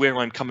this is where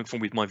I'm coming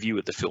from with my view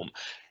of the film.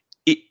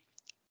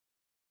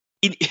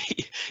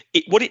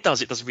 What it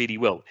does really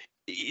well.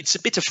 It's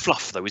a bit of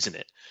fluff, though, isn't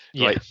it?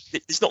 Yeah. Right.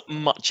 There's not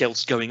much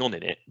else going on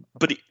in it,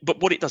 but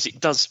what it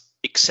does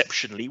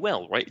exceptionally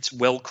well. Right. It's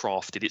well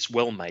crafted. It's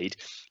well made.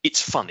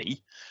 It's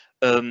funny.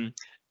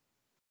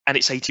 And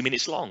it's 80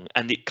 minutes long,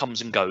 and it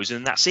comes and goes,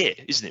 and that's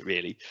it, isn't it?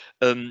 Really,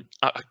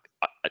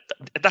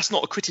 that's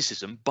not a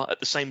criticism, but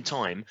at the same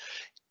time,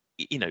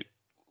 the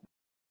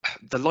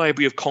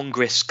Library of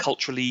Congress,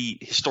 culturally,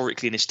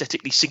 historically, and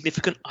aesthetically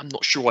significant. I'm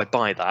not sure I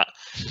buy that.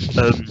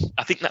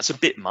 I think that's a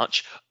bit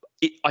much.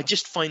 I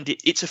just find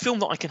it's a film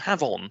that I can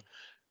have on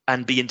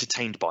and be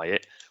entertained by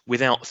it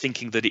without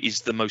thinking that it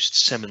is the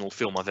most seminal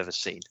film I've ever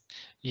seen.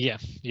 Yeah,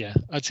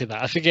 I'd say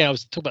that. I think I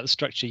was talking about the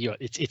structure.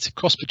 It's a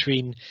cross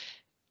between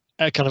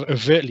kind of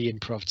overtly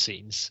improv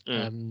scenes,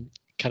 kind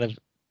of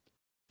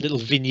little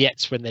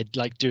vignettes when they're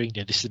like doing,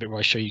 this is the bit where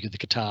I show you the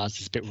guitars,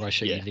 this is the bit where I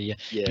show you the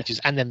pictures,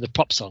 and then the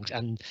pop songs,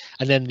 and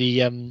then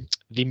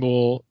the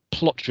more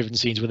plot driven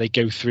scenes where they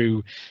go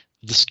through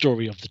the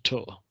story of the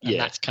tour, and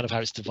that's kind of how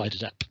it's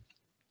divided up.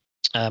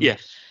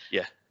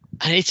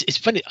 And it's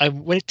funny,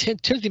 when it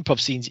turned to the improv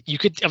scenes, you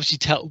could obviously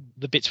tell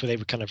the bits where they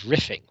were kind of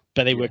riffing,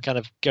 but they were kind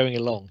of going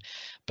along.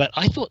 But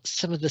I thought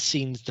some of the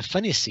scenes, the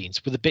funniest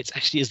scenes, were the bits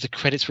actually as the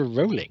credits were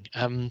rolling.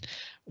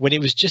 When it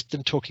was just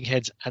them talking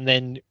heads, and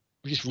then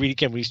just really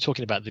again when he's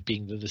talking about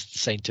being the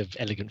saint of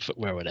elegant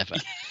footwear or whatever.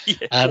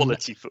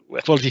 Quality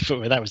footwear. Quality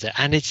footwear, that was it.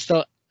 And it's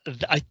thought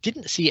I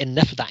didn't see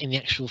enough of that in the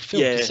actual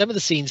film. Yeah. Some of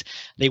the scenes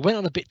they went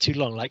on a bit too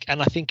long.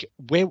 And I think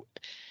I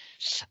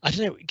don't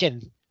know.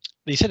 Again,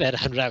 they said they had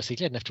 100 hours, so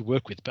they had enough to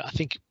work with. But I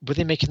think were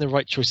they making the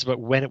right choice about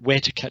where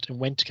to cut and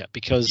when to cut?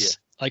 Because,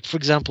 like for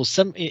example,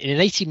 in an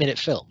 80-minute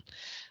film,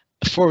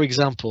 for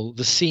example,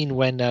 the scene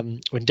when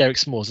Derek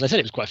Smalls, and I said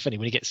it was quite funny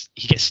when he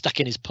gets stuck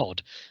in his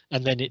pod,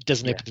 and then it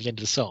doesn't open at the end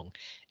of the song.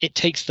 It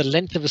takes the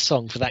length of a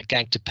song for that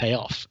gag to pay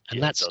off,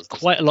 and that's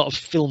quite a lot of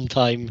film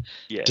time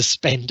to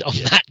spend on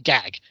that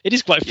gag. It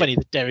is quite funny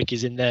that Derek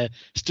is in there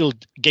still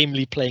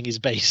gamely playing his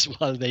bass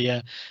while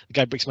the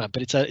guy breaks him out,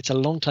 but it's a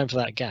long time for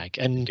that gag.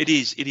 And it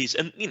is,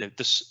 and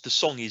the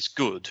song is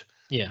good.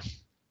 Yeah,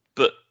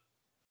 but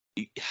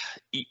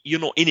you're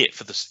not in it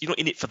for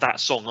that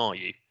song, are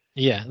you?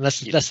 Yeah, and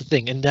that's the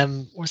thing.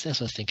 And what's else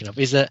I was thinking of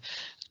is that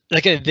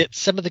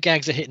some of the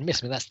gags are hit and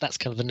miss. I mean, that's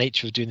kind of the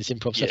nature of doing this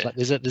improv stuff. Like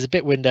there's a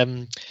bit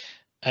when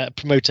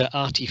promoter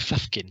Artie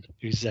Fufkin,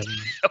 who's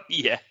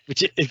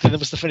which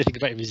what's the funny thing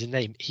about him is his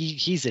name.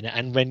 He's in it,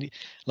 and when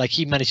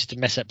he manages to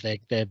mess up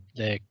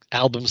their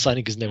album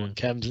signing because no one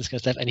comes and this kind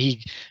of stuff, and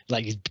he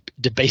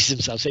debases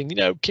himself saying,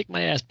 kick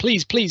my ass,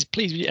 please, please,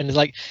 please, and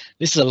it's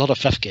this is a lot of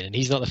Fufkin, and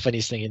he's not the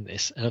funniest thing in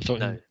this. And I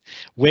thought,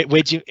 where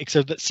do you?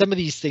 So that some of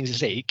these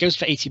things, it goes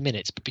for 80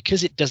 minutes, but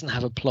because it doesn't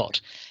have a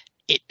plot,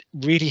 it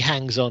really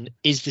hangs on,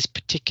 is this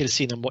particular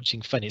scene I'm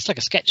watching funny? It's like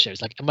a sketch show.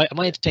 It's like, am I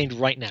entertained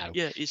right now?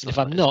 Yeah, and if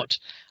I'm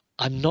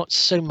not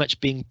so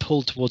much being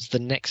pulled towards the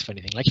next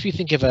funny thing. Like if you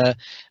think of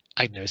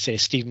say a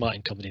Steve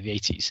Martin comedy in the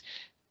 80s,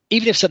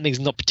 even if something's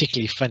not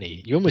particularly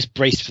funny, you're almost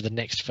braced for the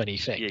next funny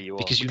thing. Yeah, you are.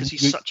 Because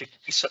he's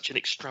such an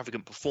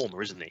extravagant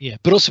performer, isn't he? Yeah,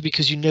 but also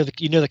because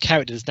the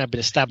character has now been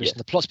established and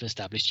the plot's been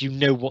established,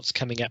 what's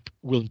coming up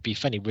will be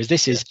funny. Whereas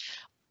this is,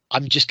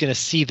 I'm just going to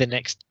see the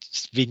next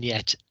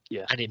vignette,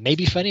 and it may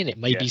be funny, and it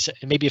may be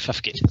a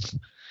Fufkin.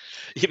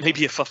 It may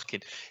be a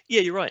Fufkin.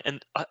 Yeah, you're right.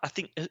 And I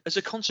think as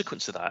a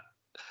consequence of that,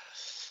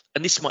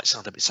 and this might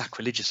sound a bit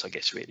sacrilegious, I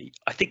guess, really,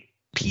 I think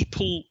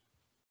people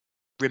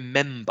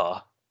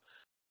remember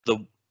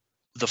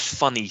the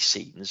funny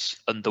scenes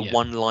and the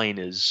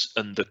one-liners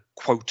and the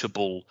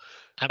quotable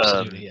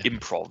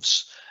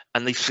improvs,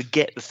 and they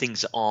forget the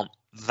things that aren't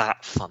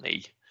that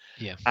funny.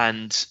 Yeah.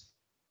 And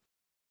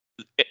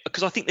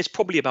because I think there's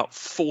probably about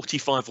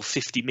 45 or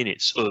 50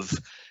 minutes of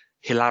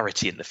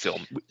hilarity in the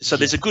film. So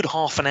there's a good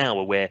half an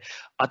hour where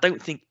I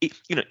don't think it,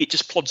 it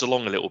just plods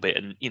along a little bit,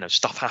 and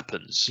stuff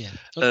happens. Yeah,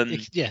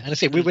 and I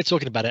say we're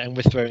talking about it, and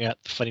we're throwing out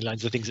the funny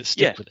lines, the things that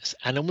stick with us,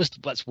 and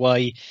almost that's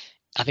why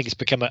I think it's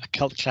become a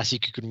cult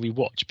classic you can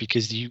rewatch,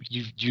 because you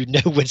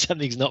know when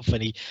something's not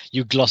funny,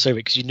 you gloss over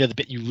it because you know the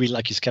bit you really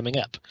like is coming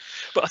up.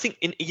 But I think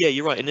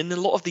you're right, and in a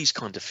lot of these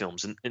kind of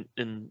films,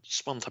 and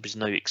Spinal Tap is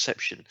no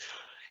exception.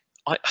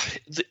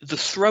 The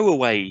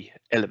throwaway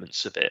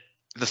elements of it,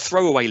 the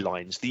throwaway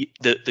lines, the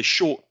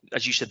short,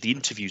 as you said, the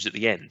interviews at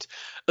the end,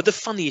 are the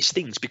funniest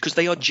things because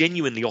they are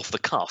genuinely off the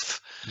cuff.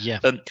 Yeah.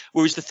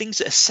 Whereas the things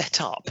that are set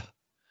up,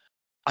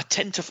 I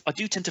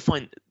do tend to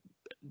find,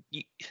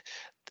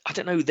 I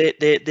don't know,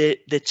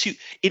 they're too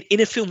in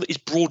a film that is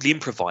broadly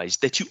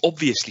improvised. They're too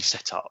obviously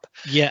set up.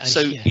 Yeah.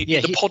 So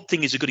the pod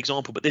thing is a good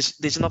example, but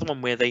there's another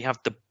one where they have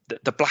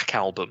the Black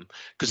Album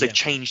because they've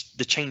changed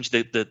the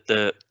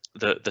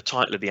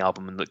title of the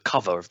album and the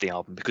cover of the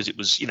album because it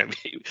was,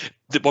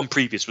 the one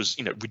previous was,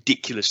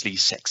 ridiculously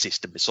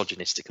sexist and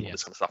misogynistic and all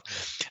this kind of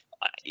stuff.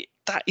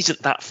 That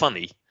isn't that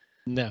funny.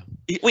 No.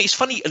 It's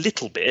funny a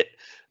little bit,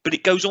 but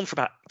it goes on for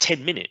about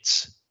 10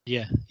 minutes.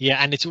 Yeah,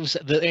 and it's also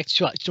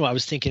I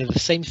was thinking of the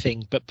same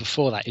thing, but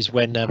before that is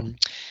when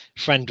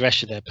Fran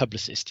Drescher, their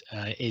publicist,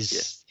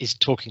 is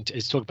talking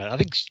about it. I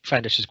think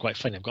Fran Drescher is quite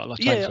funny. I've got a lot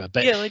of time for her,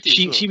 but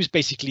she was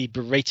basically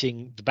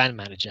berating the band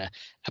manager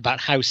about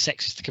how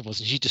sexist the cover was,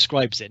 and she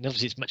describes it. And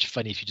obviously, it's much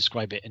funnier if you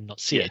describe it and not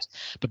see it.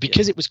 But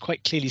because it was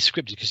quite clearly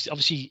scripted, because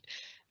obviously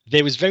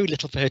there was very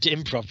little for her to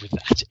improv with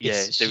that.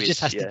 She just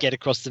has to get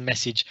across the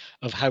message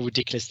of how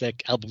ridiculous their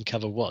album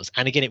cover was.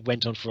 And again, it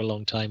went on for a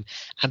long time,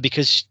 and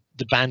because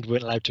the band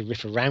weren't allowed to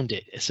riff around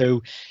it,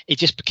 so it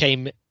just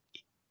became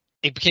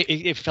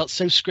it felt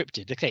so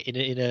scripted. Okay,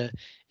 in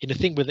a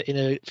film with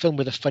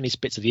the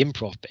funniest bits of the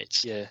improv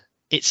bits,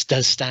 it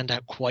does stand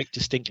out quite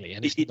distinctly,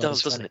 and it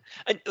does, doesn't it?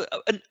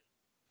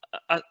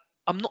 And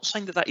I'm not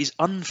saying that is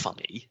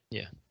unfunny.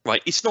 Yeah,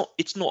 right. It's not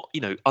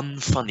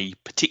unfunny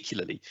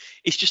particularly.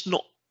 It's just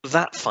not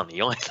that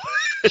funny either.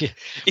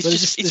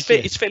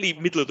 It's fairly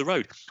middle of the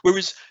road.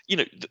 Whereas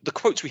the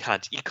quotes we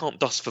had, "You can't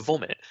dust for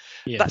vomit,"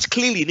 that's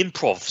clearly an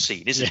improv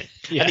scene, isn't it?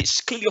 And it's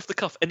clearly off the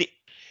cuff, and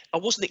I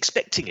wasn't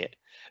expecting it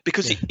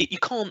because you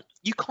can't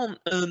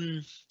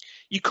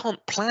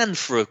plan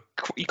for a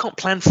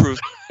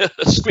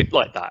script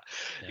like that.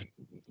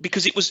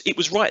 Because it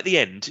was right at the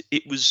end,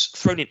 it was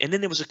thrown in, and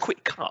then there was a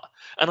quick cut.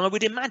 And I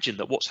would imagine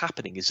that what's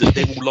happening is that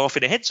they're all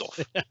laughing their heads off,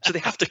 so they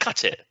have to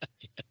cut it.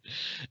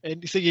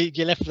 And so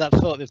you're left with that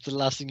thought. That's the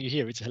last thing you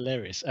hear. It's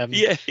hilarious.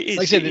 It is.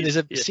 Like I said, there's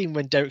a scene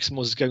when Derek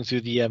Smalls is going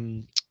through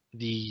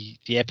the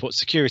airport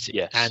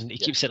security, and he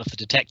keeps setting off the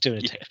detector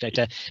and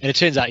and it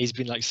turns out he's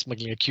been like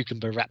smuggling a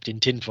cucumber wrapped in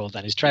tinfoil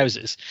down his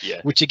trousers,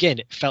 which again,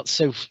 it felt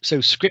so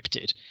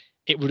scripted.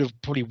 It would have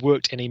probably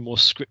worked in a more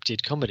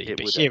scripted comedy,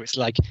 but here it's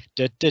like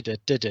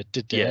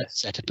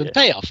set up and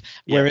payoff.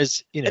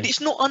 Whereas and it's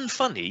not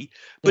unfunny,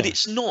 but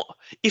it's not.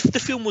 If the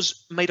film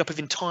was made up of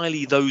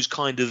entirely those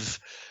kind of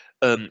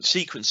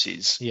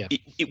sequences,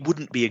 it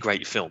wouldn't be a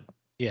great film.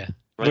 Yeah.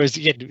 Right? Whereas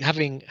again,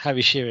 having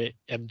Harry Shearer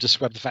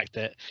describe the fact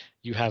that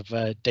you have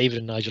David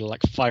and Nigel are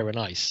like fire and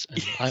ice,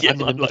 and I'm in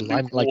the middle.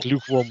 I'm like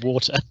lukewarm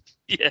water.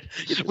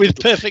 With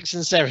perfect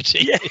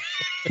sincerity.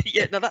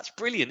 No, that's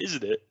brilliant,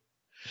 isn't it?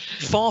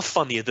 Far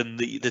funnier than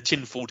the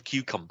tinfoiled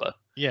cucumber.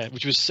 Yeah,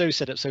 which was so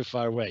set up so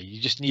far away.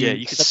 You just knew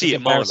you could see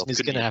it mile off.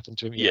 Is going to happen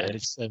to him. And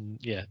it's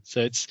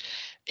so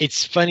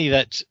it's funny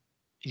that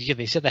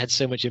they said they had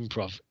so much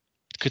improv.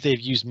 Could they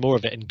have used more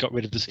of it and got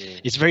rid of this?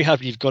 It's very hard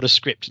when you've got a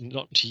script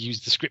not to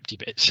use the scripty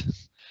bits.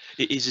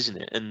 It is, isn't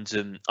it?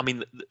 And I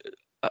mean,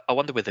 I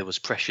wonder whether there was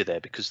pressure there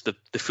because the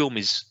film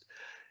is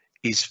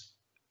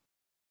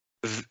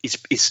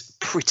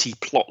pretty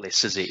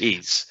plotless as it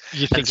is.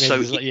 You think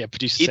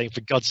producers saying,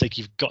 for God's sake,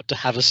 you've got to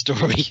have a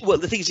story. Well,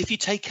 the thing is, if you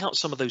take out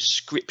some of those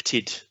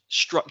scripted,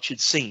 structured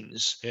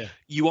scenes,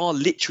 you are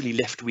literally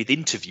left with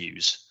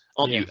interviews,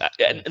 aren't you?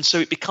 And so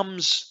it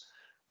becomes.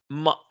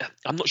 I'm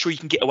not sure you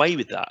can get away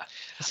with that.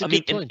 That's a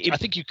good point. I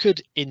think you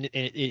could in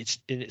its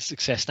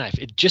success now. If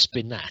it'd just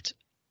been that,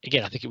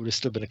 again, I think it would have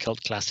still been a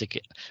cult classic.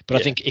 But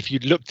I think if you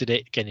looked at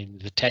it again in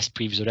the test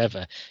previews or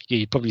whatever,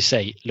 you'd probably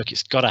say, look,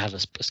 it's got to have a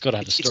story.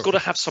 It's got to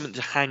have something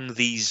to hang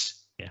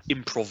these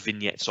improv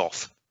vignettes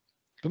off.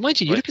 But mind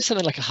you, you look at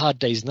something like A Hard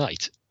Day's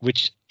Night,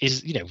 which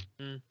is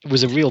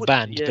was a real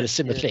band, but a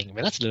similar thing. I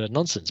mean, that's a little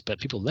nonsense, but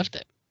people loved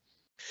it.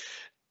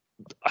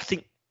 I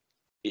think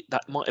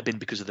that might have been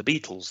because of the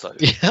Beatles, though.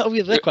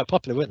 They're quite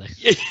popular, weren't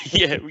they?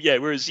 Yeah.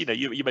 Whereas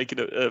you're making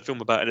a film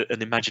about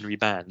an imaginary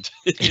band.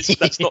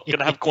 That's not going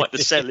to have quite the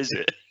sell, is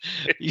it?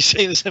 You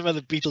saying that some of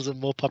the Beatles are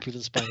more popular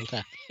than Spinal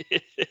Tap?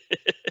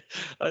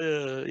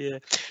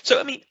 So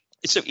I mean,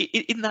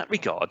 in that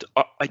regard,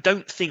 I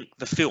don't think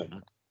the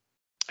film.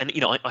 And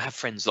I have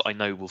friends that I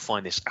know will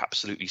find this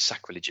absolutely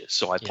sacrilegious,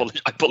 so I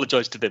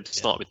apologize to them to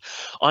start with.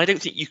 I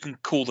don't think you can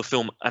call the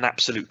film an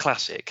absolute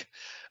classic.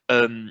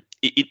 In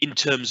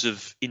terms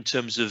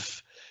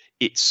of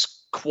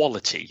its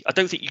quality, I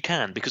don't think you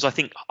can, because I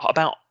think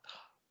about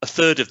a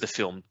third of the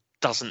film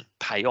doesn't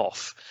pay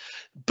off.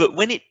 But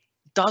when it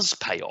does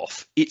pay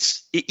off, it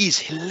is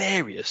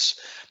hilarious.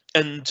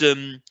 And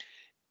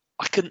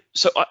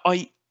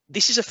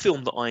this is a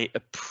film that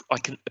I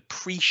can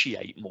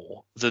appreciate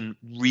more than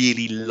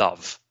really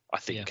love. I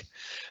think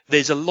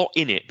there's a lot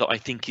in it that I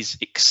think is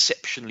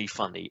exceptionally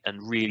funny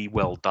and really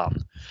well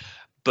done,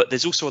 but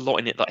there's also a lot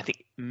in it that I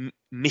think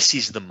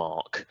misses the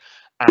mark,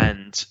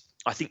 and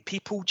I think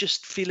people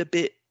just feel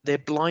they're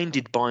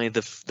blinded by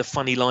the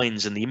funny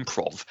lines and the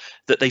improv,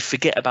 that they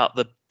forget about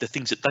the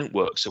things that don't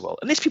work so well.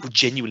 Unless people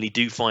genuinely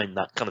do find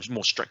that kind of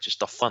more structured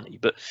stuff funny,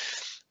 but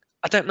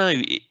I don't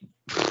know,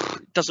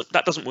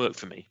 that doesn't work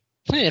for me.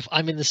 Funny enough,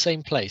 I'm in the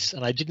same place,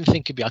 and I didn't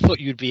think it'd be. I thought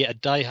you'd be a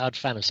die-hard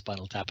fan of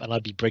Spinal Tap, and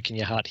I'd be breaking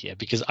your heart here,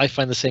 because I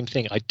find the same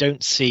thing. I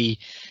don't see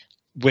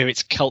where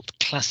its cult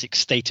classic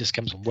status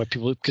comes from,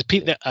 because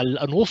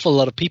an awful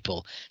lot of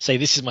people say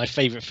this is my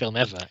favorite film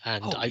ever,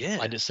 and I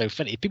find it so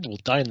funny. People will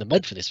die in the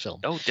mud for this film.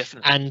 Oh,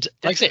 definitely. And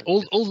like I say,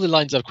 all the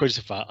lines I've quoted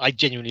so far, I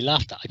genuinely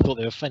laughed at. I thought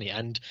they were funny,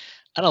 and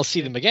I'll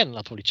see them again, and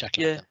I'll probably check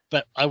out them.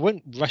 But I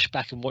won't rush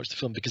back and watch the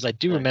film, because I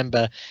do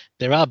remember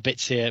there are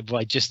bits here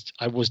where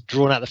I was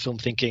drawn out of the film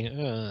thinking,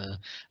 and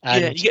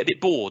you get a bit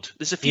bored.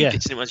 There's a few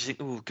bits in it where I just think,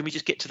 oh, can we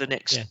just get to the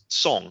next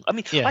song? I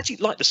mean, I actually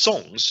like the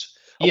songs.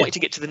 I wanted to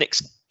get to the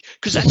next,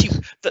 because actually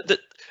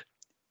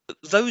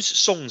those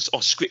songs are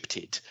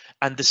scripted,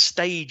 and the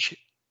staging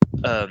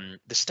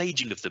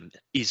of them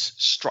is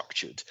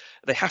structured.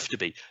 They have to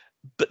be,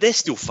 but they're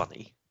still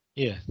funny.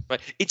 Yeah, right.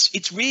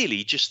 It's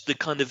really just the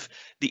kind of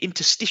the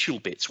interstitial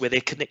bits where they're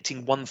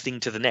connecting one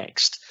thing to the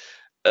next.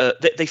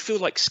 They feel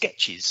like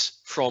sketches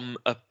from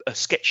a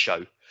sketch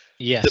show.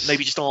 Yes, that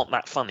maybe just aren't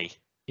that funny.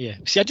 Yeah.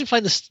 See, I didn't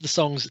find the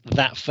songs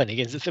that funny.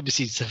 Again,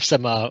 obviously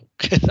some are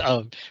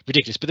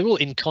ridiculous, but they're all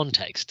in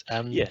context. But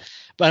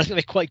I think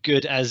they're quite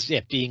good as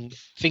being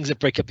things that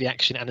break up the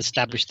action and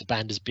establish the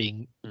band as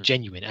being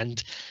genuine.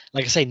 And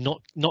like I say,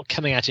 not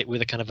coming at it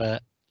with a kind of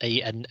a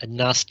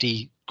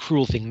nasty,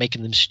 cruel thing,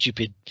 making them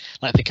stupid,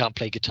 like they can't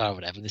play guitar or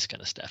whatever, and this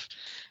kind of stuff.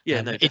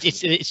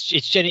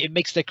 It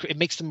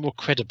makes them more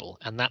credible,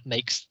 and that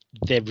makes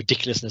their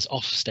ridiculousness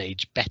off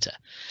stage better.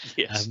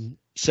 Yes.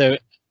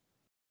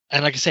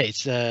 And like I say,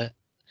 it's what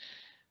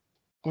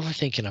am I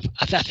thinking of?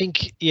 I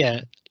think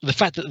the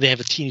fact that they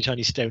have a teeny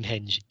tiny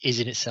Stonehenge is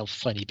in itself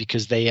funny,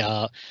 because they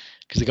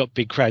got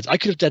big crowds. I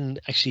could have done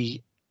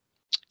actually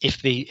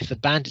if the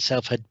band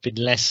itself had been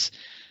less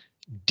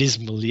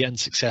dismally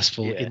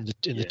unsuccessful in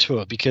the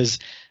tour, because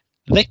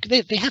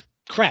they have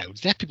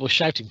crowds, they have people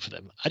shouting for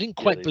them. I didn't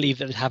quite believe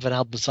that they'd have an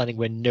album signing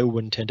where no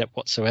one turned up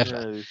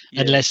whatsoever,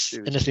 unless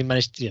they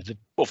managed to.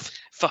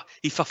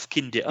 He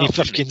fuffkined it up. He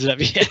fuffkins it up,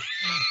 yeah.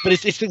 But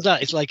it's things like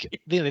that. It's like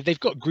they've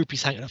got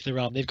groupies hanging off their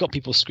arm. They've got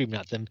people screaming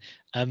at them.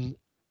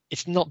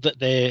 It's not that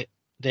they're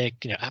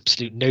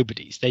absolute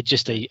nobodies. They're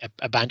just a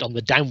band on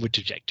the downward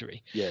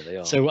trajectory. Yeah, they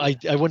are. So I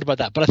wonder about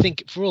that. But I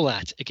think for all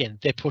that, again,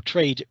 they're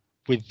portrayed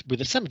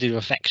with some degree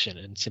of affection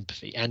and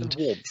sympathy and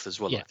warmth as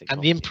well. I think,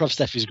 and the improv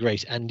stuff is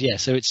great. And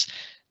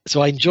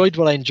so I enjoyed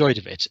what I enjoyed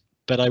of it,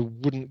 but I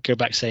wouldn't go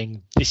back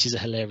saying this is a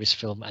hilarious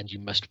film and you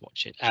must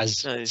watch it,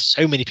 as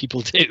so many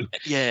people do.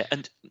 Yeah,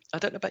 and I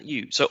don't know about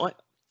you. So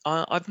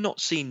I've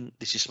not seen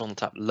This Is Spinal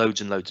Tap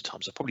loads and loads of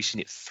times. I've probably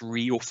seen it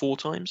 3 or 4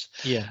 times.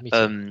 Yeah, me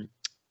too.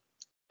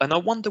 And I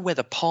wonder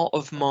whether part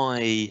of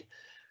my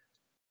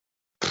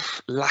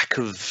lack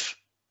of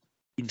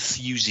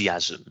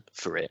enthusiasm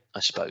for it, I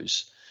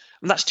suppose.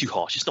 And that's too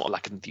harsh. It's not a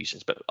lack of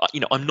enthusiasm, but I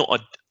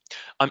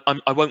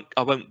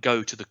won't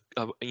go to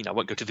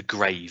the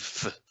grave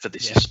for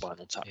This Is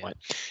Spinal Tap, right?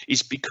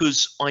 Is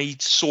because I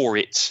saw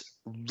it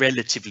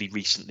relatively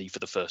recently for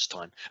the first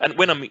time. And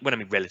when I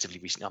mean relatively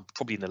recently, I'm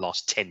probably in the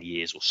last 10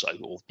 years or so,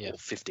 or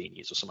 15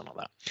 years or something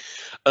like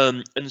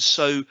that. And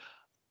so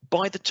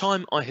by the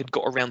time I had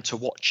got around to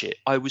watch it,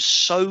 I was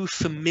so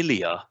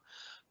familiar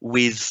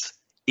with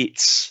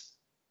its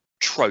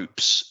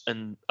tropes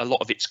and a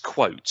lot of its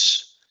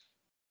quotes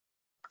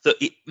that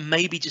it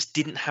maybe just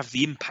didn't have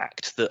the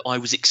impact that I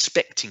was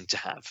expecting it to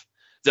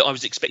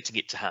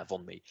have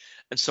on me.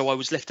 And so I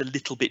was left a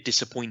little bit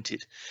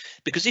disappointed,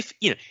 because if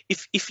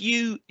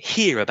you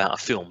hear about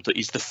a film that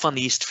is the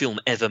funniest film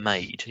ever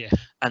made,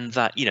 and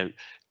that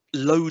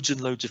loads and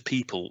loads of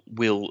people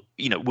will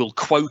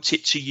quote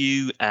it to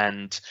you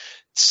and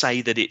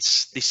say that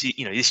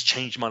this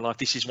changed my life,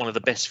 this is one of the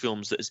best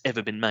films that has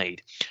ever been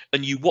made,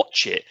 and you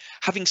watch it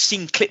having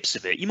seen clips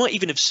of it, you might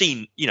even have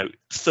seen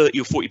 30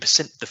 or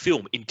 40% of the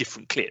film in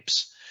different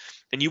clips,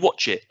 and you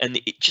watch it and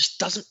it just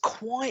doesn't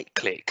quite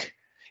click.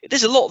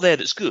 There's a lot there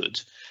that's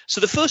good,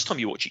 so the first time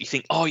you watch it you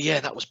think, oh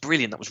yeah, that was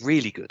brilliant, that was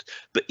really good,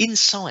 but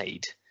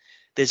inside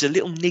there's a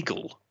little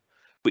niggle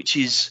which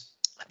is,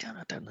 I don't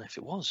know if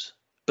it was,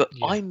 but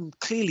I'm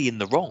clearly in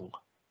the wrong.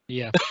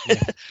 Yeah.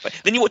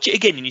 Right. Then you watch it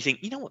again and you think,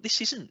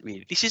 this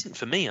isn't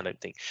for me, I don't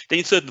think. Then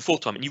you 3rd and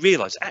 4th time and you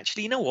realise,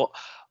 actually,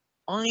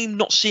 I'm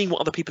not seeing what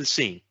other people are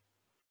seeing.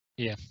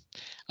 Yeah.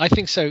 I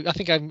think so. I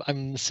think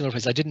I'm similar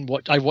place.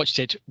 I watched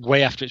it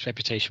way after its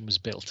reputation was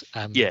built.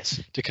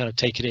 Yes. To kind of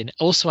take it in.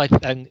 Also, I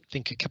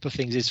think a couple of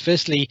things is,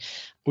 firstly,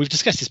 we've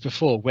discussed this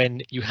before,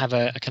 when you have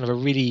a kind of a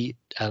really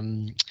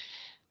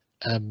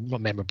not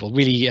memorable,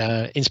 really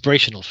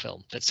inspirational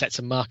film that sets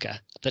a marker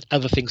that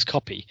other things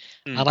copy.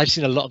 And I've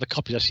seen a lot of the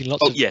copies. I've seen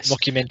lots of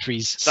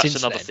documentaries since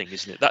That's another then. thing,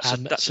 isn't it?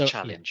 That's a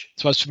challenge.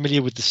 Yeah. So I was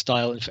familiar with the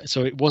style,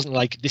 so it wasn't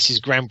like this is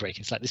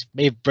groundbreaking. It's like this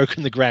may have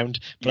broken the ground,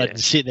 but I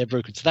didn't see it there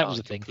broken. So that was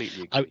the thing.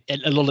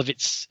 A lot of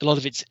its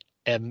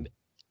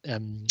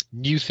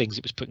new things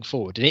it was putting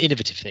forward, and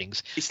innovative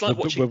things. It's like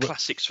watching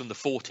classics from the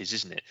 40s,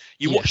 isn't it?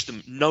 You watch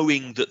them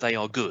knowing that they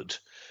are good,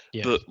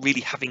 but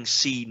really having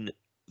seen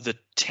the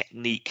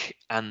technique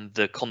and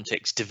the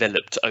context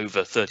developed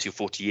over 30 or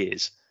 40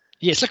 years.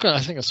 Yeah, it's like when I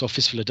think I saw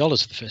Fistful of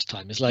Dollars for the first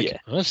time. It's like,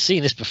 I've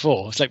seen this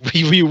before. It's like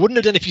you wouldn't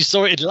have done if you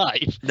saw it in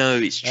live. No,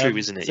 it's true,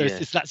 isn't it? So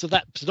it's that. So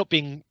that's not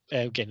being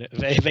again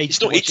of age.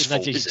 It's not its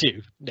fault, is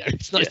it? No,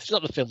 it's not. It's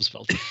not the film's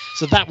fault.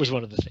 So that was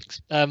one of the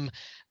things.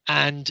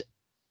 And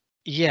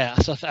yeah,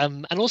 so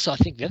and also I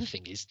think the other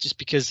thing is just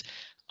because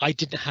I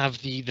didn't have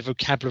the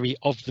vocabulary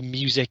of the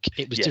music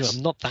it was doing.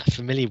 I'm not that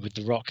familiar with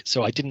the rock,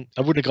 so I wouldn't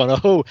have gone,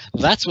 oh,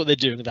 that's what they're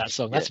doing with that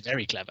song. That's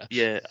very clever.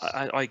 Yeah,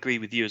 I agree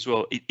with you as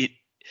well.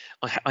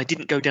 I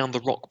didn't go down the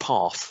rock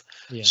path,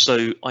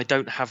 so I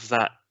don't have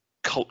that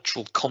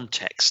cultural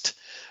context,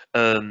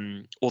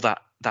 or that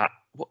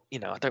what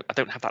I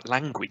don't have that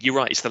language. You're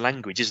right, it's the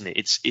language, isn't it?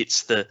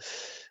 It's the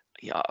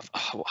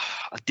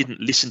I didn't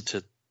listen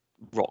to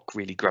rock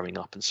really growing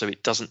up, and so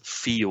it doesn't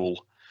feel.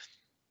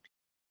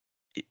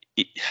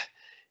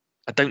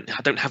 I don't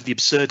have the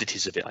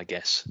absurdities of it, I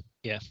guess.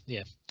 Yeah.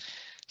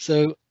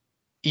 So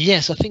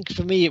yes, I think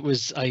for me it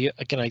was I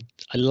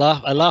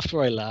laughed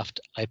where I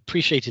laughed. I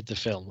appreciated the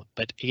film,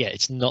 but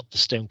it's not the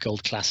stone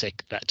cold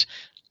classic that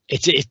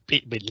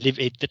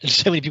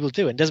so many people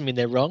do, and doesn't mean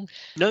they're wrong.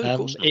 No, of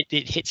course not.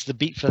 It hits the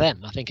beat for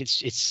them. I think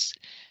it's.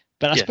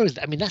 But I suppose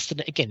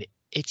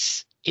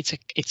that's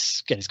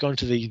it's gone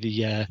to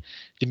the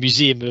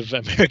Museum of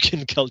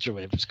American Culture,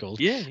 whatever it's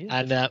called. Yeah.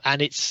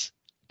 And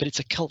it's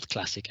a cult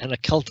classic, and a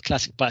cult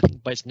classic by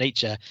its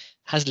nature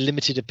has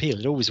limited appeal.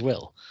 It always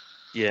will.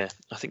 Yeah,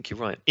 I think you're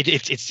right.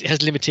 It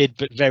has limited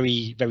but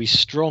very, very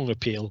strong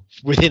appeal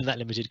within that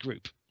limited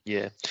group.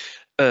 Yeah,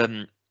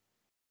 I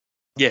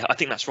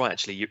think that's right.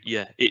 Actually,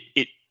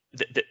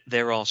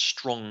 there are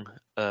strong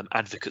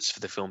advocates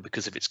for the film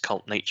because of its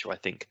cult nature, I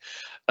think.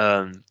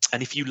 And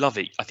if you love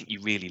it, I think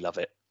you really love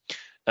it.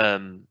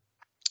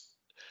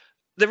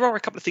 There are a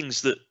couple of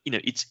things that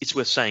it's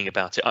worth saying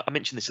about it. I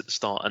mentioned this at the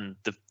start, and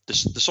the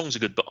songs are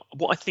good, but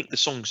what I think the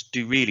songs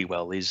do really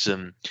well is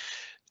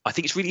I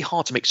think it's really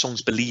hard to make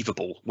songs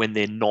believable when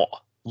they're not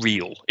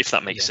real, if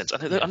that makes sense. I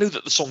know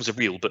that the songs are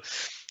real, but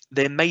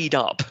they're made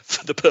up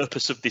for the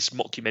purpose of this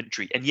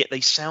mockumentary, and yet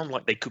they sound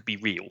like they could be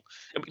real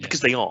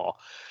because they are,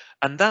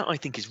 and that I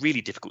think is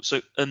really difficult.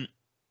 So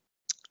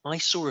I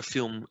saw a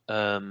film.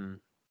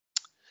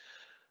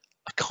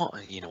 I can't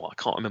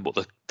remember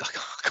I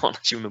can't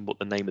actually remember what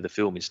the name of the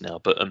film is now.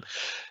 But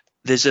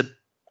there's a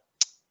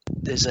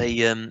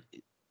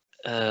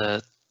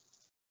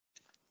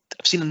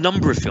I've seen a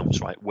number of films,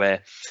 right,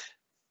 where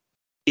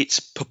it's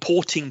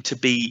purporting to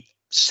be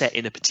set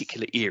in a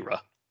particular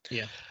era,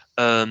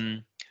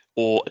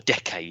 or a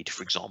decade,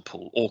 for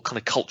example, or kind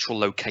of cultural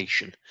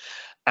location,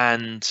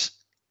 and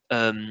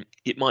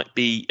it might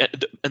be,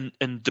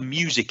 and the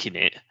music in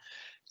it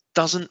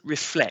doesn't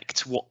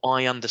reflect what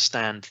I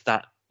understand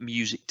that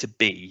music to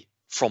be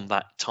from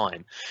that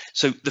time.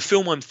 So the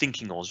film I'm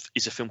thinking of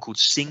is a film called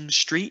Sing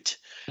Street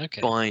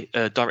by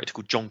a director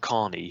called John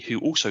Carney, who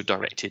also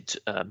directed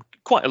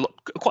quite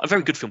a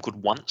very good film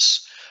called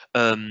Once,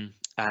 and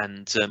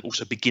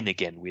also Begin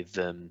Again with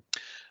Mark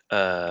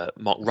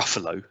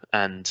Ruffalo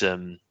and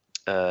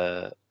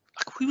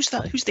who's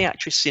the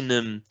actress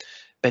in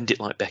Bend It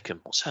Like Beckham?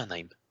 What's her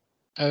name?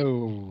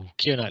 Oh,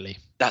 Keira Knightley.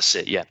 That's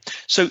it, yeah.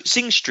 So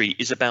Sing Street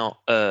is about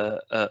a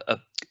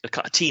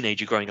kind of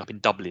teenager growing up in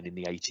Dublin in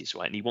the 80s,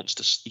 right? And he wants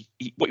to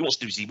what he wants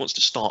to do is he wants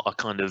to start a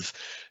kind of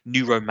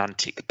new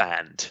romantic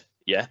band,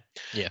 yeah.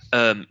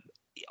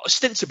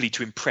 Ostensibly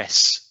to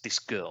impress this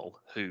girl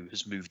who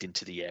has moved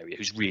into the area,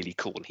 who's really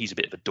cool, and he's a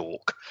bit of a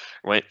dork,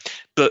 right?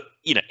 But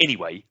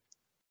anyway,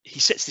 he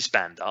sets this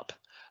band up,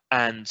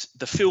 and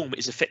the film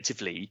is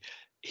effectively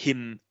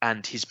him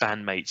and his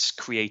bandmates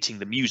creating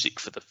the music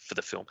for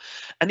the film,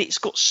 and it's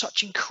got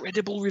such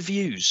incredible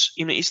reviews.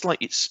 It's like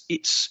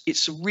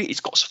it's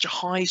got such a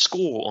high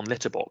score on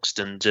Letterboxd,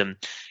 and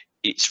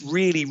it's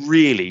really,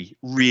 really,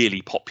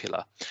 really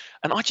popular.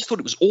 And I just thought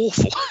it was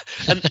awful.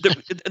 And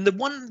the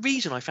one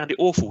reason I found it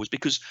awful was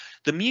because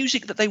the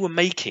music that they were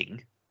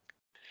making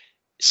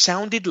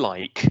sounded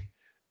like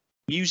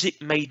music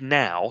made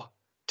now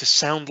to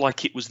sound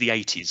like it was the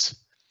 80s.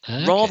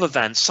 Rather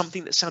than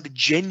something that sounded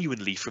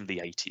genuinely from the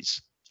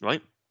 80s,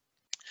 right?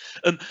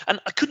 And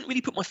I couldn't really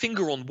put my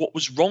finger on what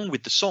was wrong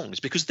with the songs,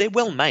 because they're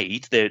well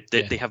made. They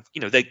have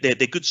they're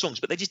good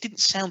songs, but they just didn't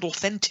sound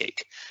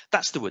authentic.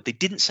 That's the word. They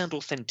didn't sound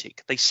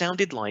authentic. They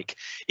sounded like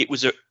it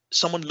was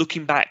someone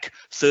looking back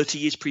 30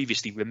 years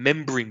previously,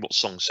 remembering what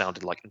songs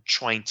sounded like and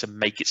trying to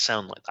make it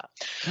sound like that.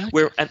 Okay.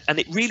 Where and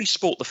it really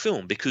spoilt the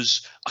film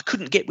because I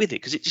couldn't get with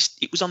it because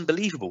it was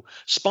unbelievable.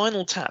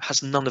 Spinal Tap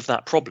has none of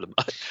that problem.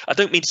 I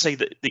don't mean to say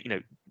that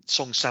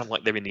songs sound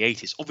like they're in the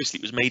 80s. Obviously,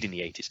 it was made in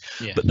the 80s,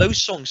 Yeah. but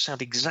those songs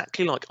sound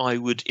exactly like I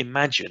would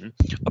imagine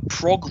a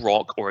prog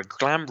rock or a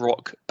glam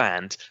rock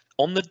band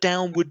on the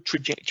downward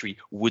trajectory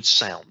would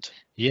sound.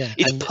 Yeah,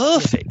 It's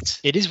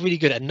perfect. It is really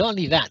good, and not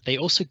only that, they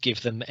also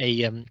give them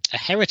a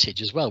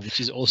heritage as well, which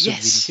is also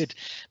really good.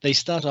 They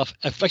start off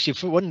actually,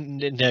 for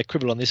one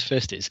quibble on this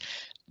first is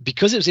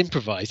because it was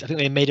improvised. I think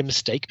they made a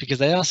mistake because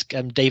they asked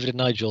David and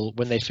Nigel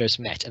when they first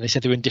met, and they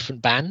said they were in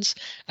different bands.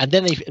 And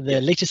then in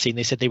the later scene,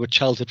 they said they were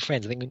childhood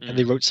friends. I think, and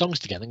they wrote songs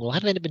together. Well, how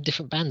did they end up in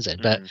different bands then?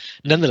 But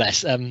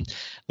nonetheless,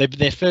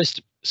 their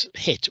first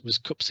hit was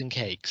Cups and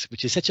Cakes,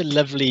 which is such a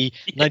lovely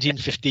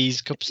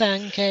 1950s cups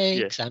and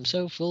cakes. I'm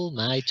so full,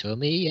 my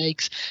tummy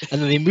aches.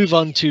 And then they move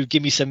on to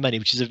Give Me Some Money,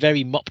 which is a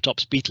very Mop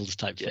Tops Beatles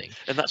type thing.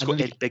 And that's got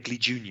Ed Begley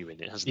Jr.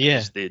 in it, hasn't it?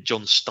 Yeah. The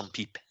John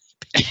Stumpy.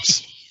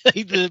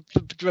 the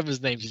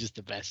drummers' names are just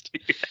the best.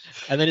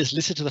 And then it's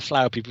Listen to the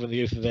Flower People when they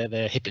go through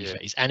their hippie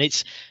phase. And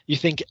you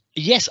think,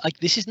 yes,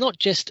 this is not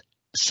just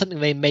something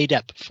they made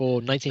up for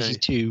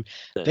 1982.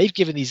 No. They've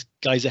given these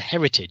guys a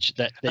heritage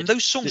and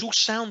those songs all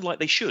sound like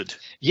they should.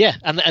 Yeah,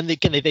 and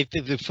again,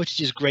 the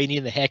footage is grainy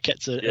and the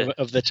haircuts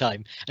of the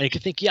time, and you can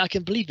think, I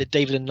can believe that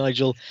David and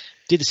Nigel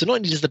did this. So not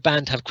only does the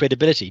band have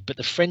credibility, but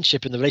the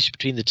friendship and the relationship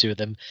between the two of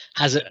them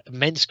has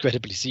immense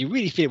credibility. So you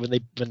really feel when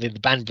the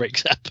band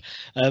breaks up,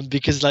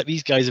 because like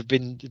these guys have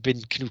been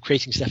kind of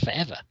creating stuff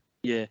forever.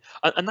 Yeah,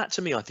 and that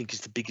to me, I think,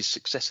 is the biggest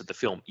success of the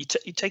film. You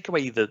take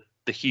away the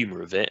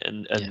humor of it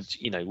and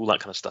all that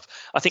kind of stuff.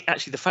 I think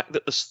actually the fact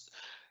that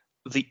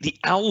the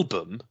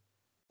album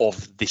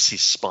of This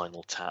Is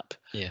Spinal Tap,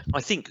 I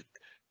think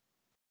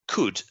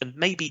could and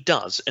maybe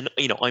does, and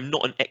I'm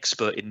not an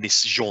expert in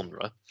this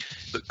genre,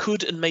 but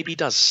could and maybe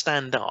does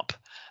stand up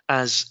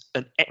as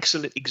an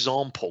excellent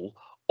example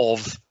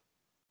of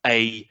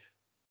a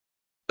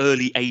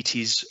early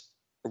 80s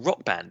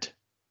rock band.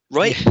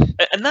 Right,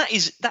 and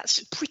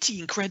that's pretty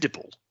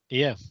incredible.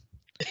 Yeah.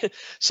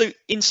 So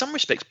in some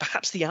respects,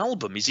 perhaps the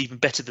album is even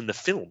better than the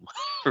film,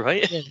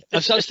 right? Yeah.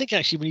 So I was thinking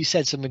actually when you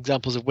said some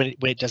examples of when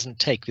it doesn't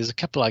take. There's a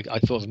couple I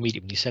thought of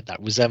immediately when you said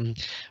that. Was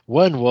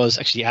one was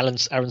actually Aaron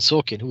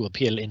Sorkin, who will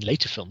appear in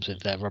later films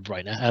with Rob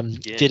Reiner.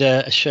 Did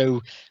a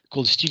show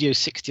called Studio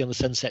 60 on the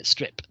Sunset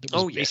Strip.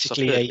 That was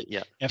basically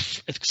a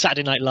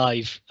Saturday Night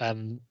Live.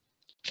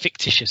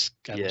 Fictitious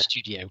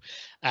studio,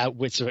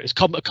 which was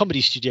a comedy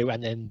studio,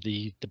 and then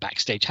the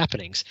backstage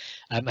happenings.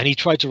 And he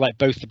tried to write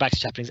both the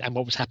backstage happenings and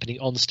what was happening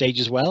on stage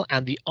as well.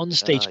 And the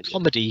onstage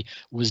comedy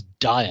was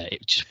dire.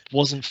 It just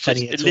wasn't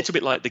funny. So it's a little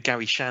bit like the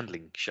Gary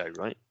Shandling show,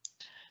 right?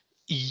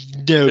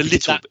 No, a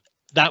little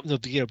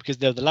bit. Because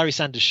the Larry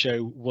Sanders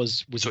Show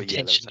was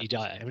intentionally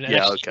dire. I mean,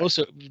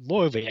 also,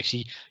 moreover,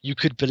 actually, you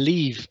could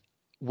believe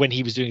when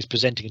he was doing his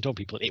presenting and talking to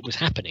people, it was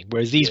happening.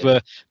 Whereas these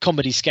were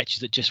comedy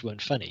sketches that just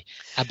weren't funny,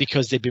 and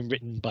because they've been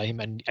written by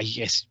him, and I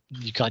guess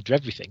you can't do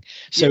everything.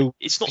 So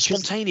it's not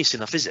spontaneous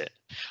enough, is it?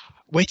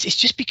 Well, it's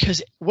just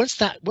because once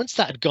that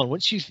had gone,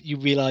 once you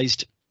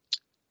realised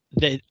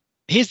that.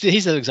 Here's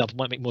another example,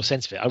 might make more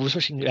sense of it. I was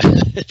watching the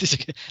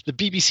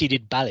BBC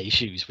did Ballet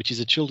Shoes, which is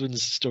a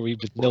children's story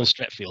with Noel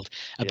Streatfeild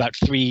about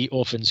three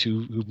orphans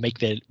who make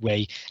their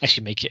way,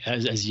 actually make it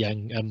as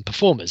young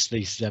performers.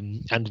 These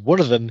and one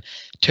of them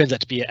turns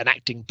out to be an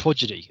acting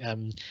prodigy.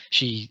 When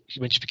she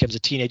becomes a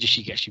teenager,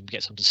 she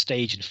gets onto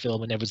stage and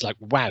film, and everyone's like,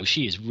 "Wow,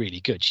 she is really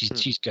good.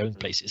 She's going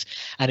places."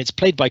 And it's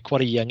played by quite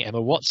a young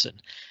Emma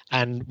Watson.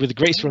 And with the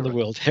greatest run in the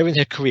world, her in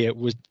her career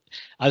was.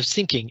 I was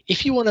thinking,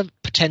 if you want to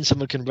pretend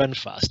someone can run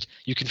fast,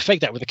 you can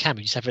fake that with a camera.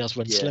 You just have everyone else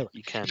run slower.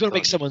 You can, if you want to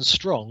make someone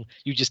strong,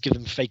 you just give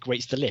them fake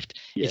weights to lift.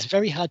 It's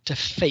very hard to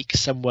fake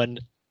someone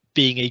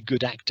being a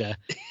good actor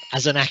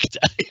as an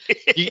actor.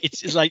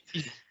 It's like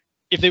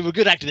if they were a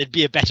good actor, they'd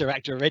be a better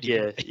actor already.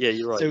 Yeah,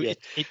 you're right.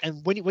 So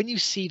and when you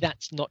see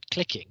that's not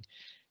clicking,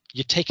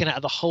 you're taken out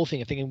of the whole thing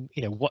and thinking,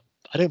 what?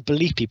 I don't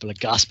believe people are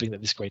gasping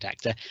at this great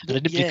actor, and I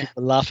don't believe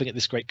people are laughing at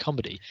this great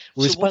comedy.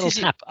 Whereas Spinal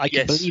Tap, I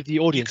can believe the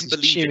audience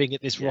is cheering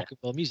at this rock and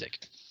roll music.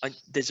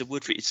 There's a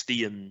word for it. It's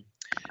the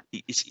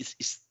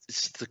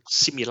it's the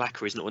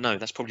simulacra, isn't it? Well, no,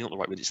 that's probably not the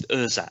right word. It's the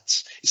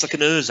ersatz. It's like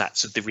an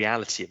ersatz of the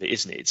reality of it,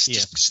 isn't it? It's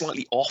just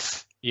slightly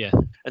off. Yeah.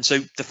 And so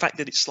the fact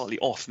that it's slightly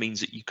off means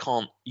that you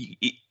can't.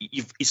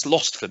 It's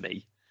lost for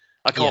me.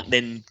 I can't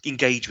then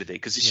engage with it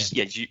because it's just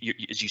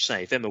as you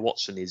say, if Emma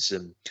Watson is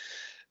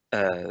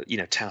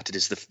touted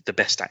as the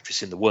best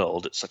actress in the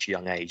world at such a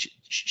young age,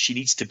 she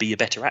needs to be a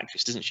better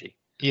actress, doesn't she?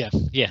 Yeah.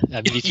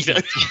 I mean,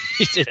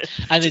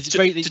 it's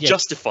to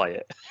justify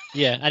it.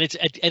 Yeah, and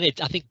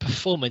I think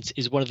performance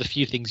is one of the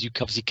few things you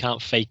obviously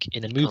can't fake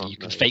in a movie. You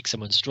can fake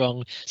someone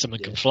strong, someone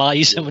can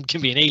fly, someone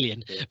can be an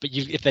alien, but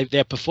if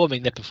they're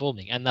performing, they're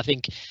performing. And I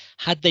think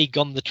had they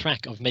gone the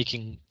track of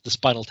making the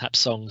Spinal Tap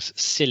songs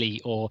silly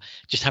or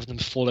just having them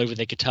fall over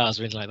their guitars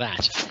or anything like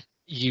that,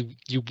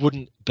 you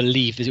wouldn't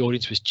believe the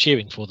audience was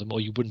cheering for them, or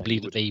you wouldn't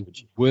believe that they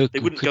were. They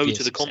wouldn't go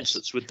to the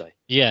concerts, would they?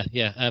 Yeah.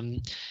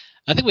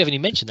 I think we haven't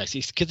even mentioned that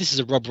because this is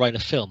a Rob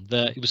Reiner film.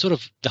 It was sort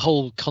of the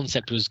whole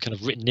concept was kind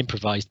of written and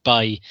improvised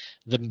by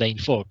the main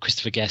four: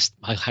 Christopher Guest,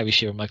 Harry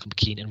Shearer, Michael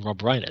McKean, and Rob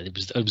Reiner.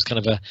 It was kind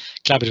of a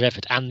collaborative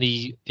effort, and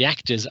the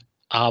actors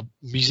are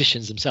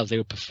musicians themselves. They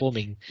were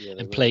performing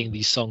and playing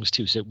these songs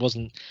too. So it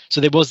wasn't.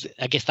 So there was,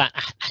 I guess, that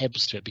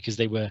helps to it because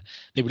they were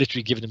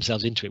literally giving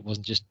themselves into it. It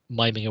wasn't just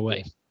miming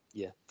away.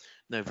 Yeah.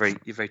 No,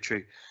 you're very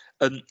true.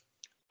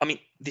 I mean,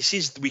 this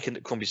is the Weekend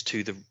at Crombie's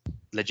 2, The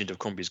Legend of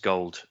Crombie's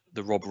Gold,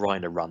 the Rob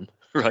Reiner run,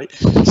 right?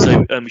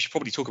 So we should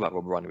probably talk about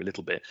Rob Reiner a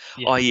little bit.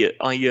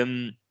 Yeah.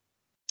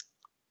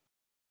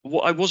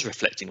 What I was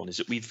reflecting on is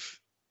that we've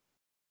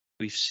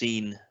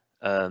seen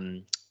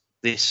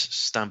this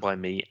Stand By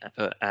Me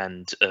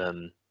and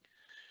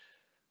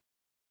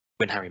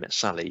When Harry Met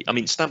Sally. I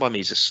mean, Stand By Me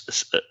is a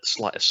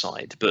slight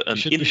aside, but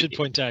we should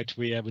point out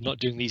we're not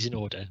doing these in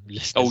order.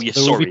 Listeners. Oh yes,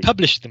 sorry. We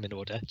published them in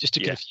order just to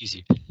confuse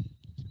you.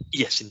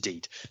 Yes,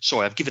 indeed.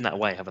 Sorry, I've given that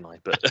away, haven't I?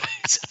 But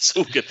it's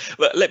all good.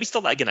 But let me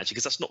start that again, actually,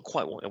 because that's not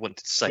quite what I wanted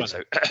to say. Right.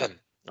 So,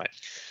 right.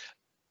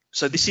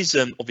 So this is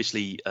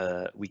obviously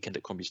Weekend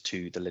at Crombie's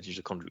 2, The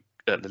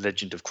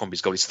Legend of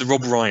Crombie's Gold. It's the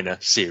Rob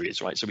Reiner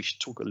series, right? So we should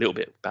talk a little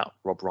bit about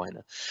Rob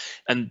Reiner,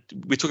 and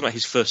we're talking about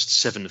his first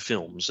 7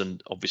 films,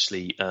 and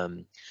obviously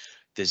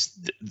there's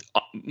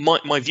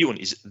my view on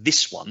it is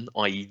this one,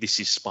 i.e., this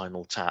is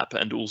Spinal Tap,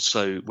 and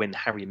also When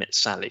Harry Met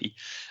Sally,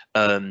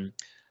 and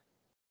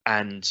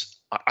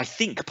I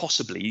think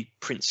possibly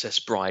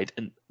Princess Bride,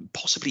 and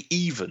possibly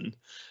even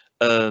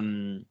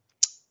A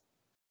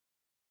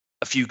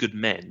Few Good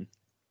Men.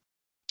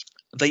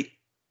 They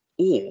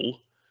all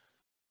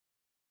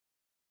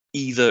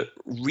either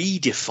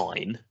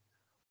redefine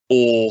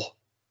or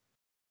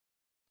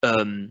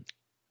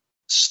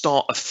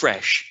start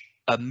afresh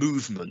a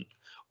movement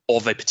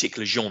of a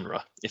particular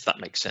genre, if that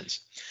makes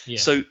sense. Yeah.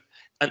 So,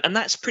 and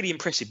that's pretty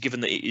impressive, given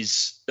that it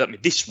is. I mean,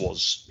 this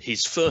was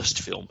his first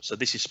film, so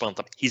this is Spinal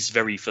Tap, his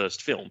very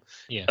first film.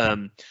 Yeah.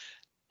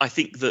 I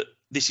think that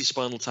This Is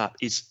Spinal Tap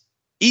is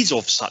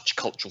of such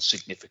cultural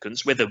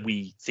significance, whether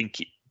we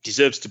think it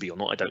deserves to be or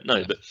not, I don't know,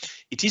 yeah. But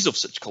it is of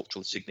such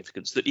cultural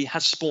significance that it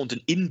has spawned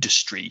an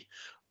industry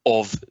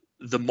of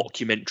the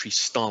mockumentary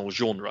style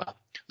genre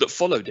that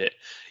followed it,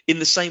 in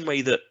the same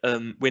way that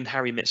When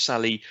Harry Met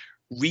Sally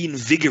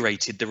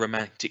reinvigorated the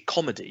romantic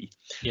comedy,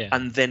 yeah.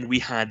 And then we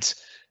had,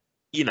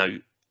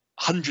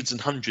 hundreds and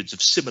hundreds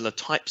of similar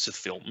types of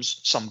films,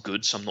 some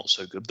good, some not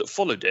so good, that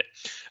followed it.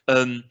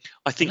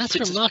 I think that's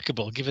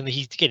remarkable, given that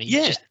he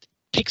just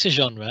picks a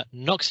genre,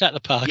 knocks it out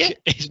of the park,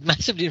 is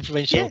massively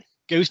influential,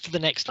 goes to the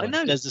next one. I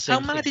know. Does the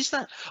same How mad thing. is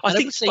that? I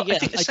think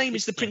the same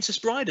is The Princess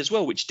Bride as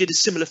well, which did a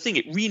similar thing.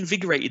 It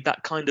reinvigorated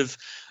that kind of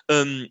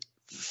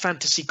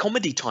fantasy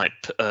comedy type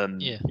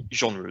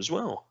genre as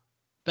well.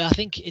 But I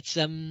think it's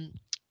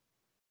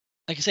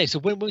like I say, so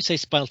when we say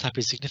Spinal Tap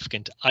is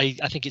significant, I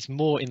think it's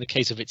more in the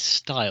case of its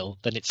style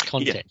than its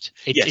content.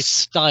 Yeah. Its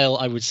style,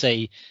 I would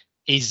say,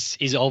 is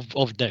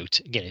of note.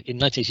 Again, in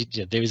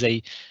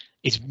 1980,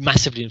 it's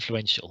massively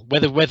influential.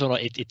 Whether or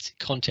not its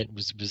content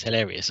was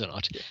hilarious or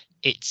not,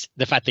 it's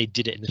the fact they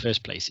did it in the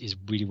first place is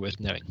really worth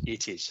knowing.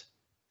 It is.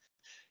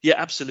 Yeah,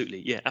 absolutely.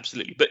 Yeah,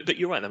 absolutely. But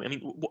you're right. I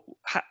mean,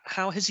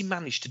 how has he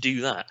managed to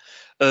do that?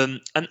 And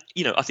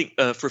I think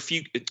for A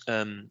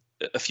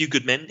Few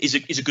Good Men is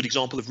a good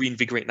example of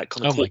reinvigorating that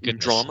kind of courtroom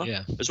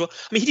drama as well.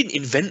 I mean, he didn't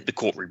invent the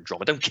courtroom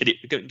drama. Don't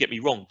get me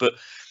wrong, but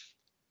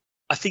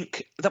I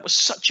think that was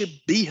such a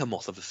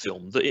behemoth of a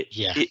film that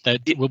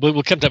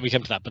we'll come to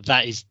that. But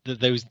that is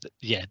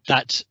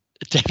that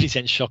definitely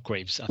sent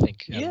shockwaves, I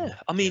think.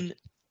 I mean,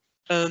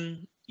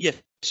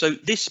 So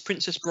this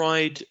Princess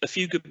Bride, A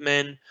Few Good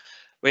Men,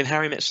 When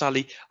Harry Met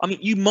Sally. I mean,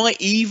 you might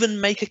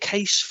even make a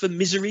case for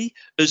Misery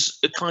as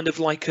a kind of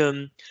like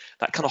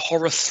that kind of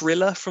horror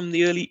thriller from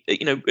the early, a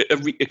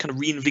kind of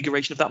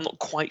reinvigoration of that. I'm not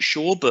quite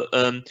sure, but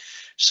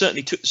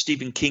certainly took the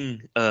Stephen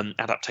King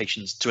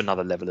adaptations to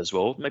another level as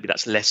well. Maybe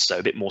that's less so,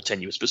 a bit more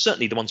tenuous, but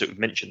certainly the ones that we've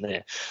mentioned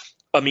there.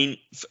 I mean,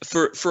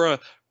 for a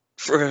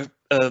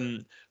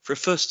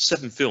first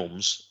 7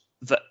 films,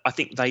 that I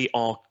think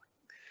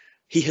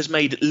he has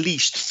made at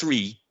least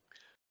 3.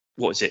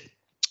 What is it?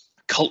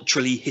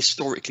 Culturally,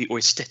 historically, or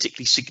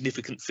aesthetically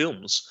significant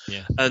films,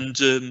 and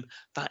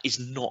that is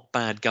not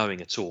bad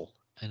going at all.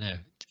 I know,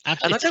 and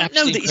I don't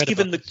know that he's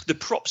given the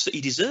props that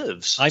he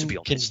deserves. I'm to be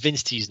honest,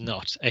 convinced he's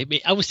not. I mean,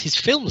 his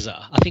films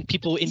are. I think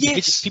people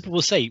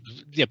will say,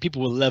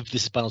 people will love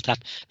this Spinal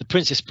Tap. The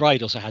Princess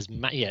Bride also has,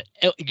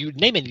 you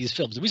name any of these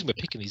films. The reason we're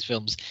picking these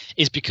films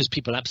is because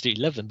people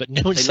absolutely love them, but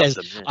no one says,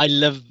 I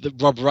love the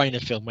Rob Reiner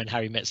film When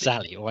Harry Met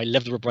Sally, or I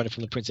love the Rob Reiner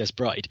film The Princess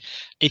Bride.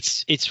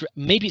 It's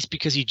maybe it's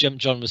because he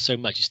jumped genres so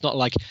much. It's not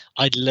like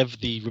I'd love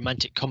the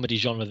romantic comedy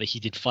genre that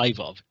he did 5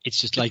 of. It's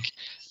just like.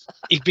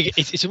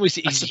 It's almost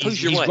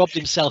he's robbed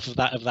himself of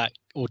that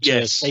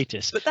auteur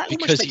status, but that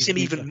almost makes him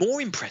even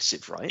more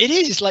impressive, right? It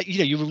is. It's like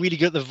you were really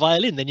good at the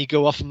violin, then you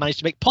go off and manage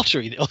to make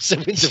pottery that also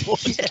wins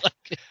awards.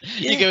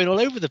 You're going all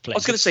over the place. I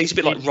was going to say he's a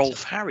bit like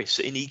Rolf Harris,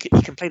 and he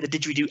can play the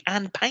didgeridoo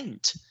and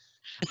paint.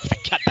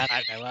 Cut that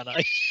out now, aren't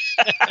I?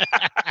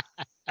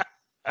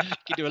 You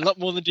can do a lot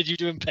more than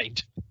didgeridoo and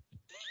paint.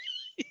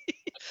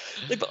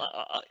 No, but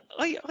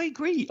I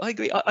agree. I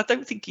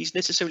don't think he's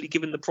necessarily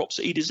given the props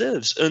that he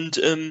deserves. And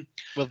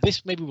well,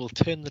 this maybe will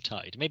turn the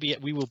tide. Maybe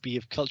we will be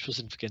of cultural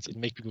significance and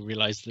make people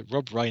realise that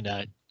Rob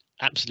Reiner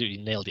absolutely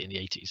nailed it in the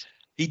 80s.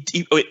 He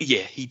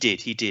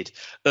did.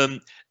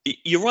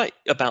 You're right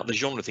about the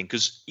genre thing,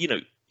 because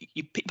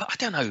I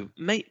don't know,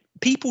 mate.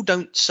 People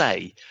don't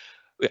say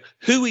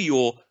who are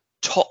your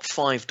top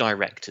 5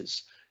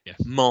 directors. Yeah.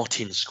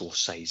 Martin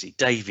Scorsese,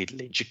 David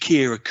Lynch,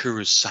 Akira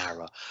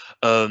Kurosawa.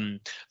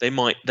 They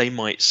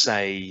might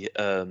say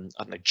I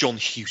don't know, John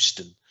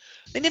Huston.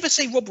 They never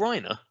say Rob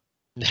Reiner,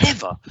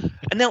 ever.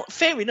 And now,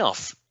 fair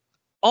enough.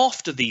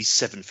 After these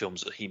 7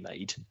 films that he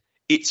made,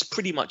 it's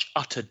pretty much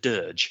utter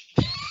dirge,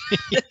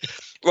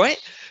 right?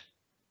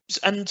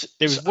 And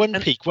there was one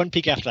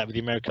peak after that with the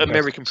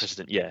American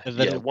President. Yeah, and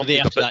then one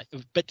after that.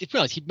 But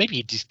maybe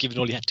he'd just given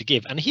all he had to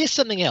give. And here's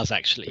something else,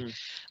 actually.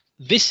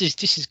 This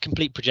is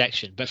complete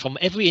projection, but from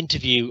every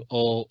interview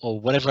or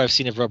whatever I've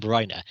seen of Rob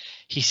Reiner,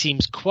 he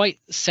seems quite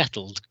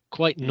settled,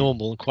 quite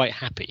normal, and quite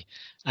happy.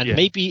 And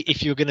maybe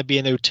if you're going to be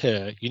an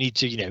auteur, you need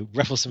to,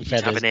 ruffle some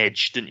feathers. Have an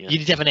edge, didn't you? You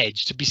need to have an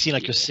edge to be seen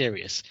like you're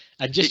serious.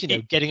 And just,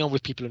 getting on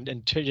with people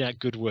and turning out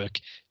good work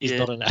is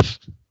not enough.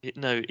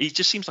 No, he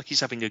just seems like he's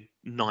having a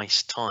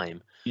nice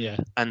time. Yeah.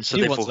 And so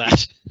who therefore,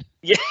 wants that?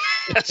 Yeah,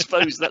 I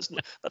suppose that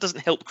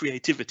doesn't help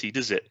creativity,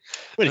 does it?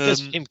 Well, it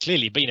does for him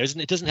clearly, but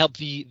it doesn't help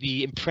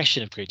the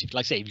impression of creativity.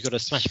 Like I say, you've got to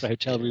smash up a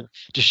hotel room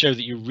to show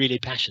that you're really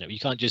passionate. You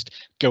can't just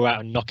go out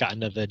and knock out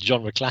another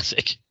genre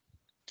classic.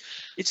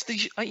 It's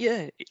the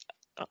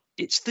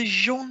it's the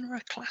genre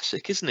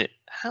classic, isn't it?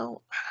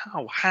 How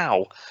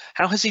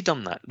has he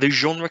done that? The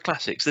genre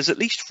classics. There's at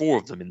least 4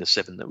 of them in the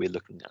 7 that we're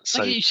looking at.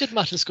 So you said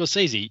Martin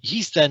Scorsese.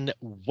 He's done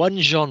one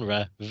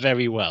genre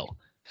very well.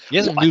 He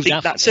hasn't I moved think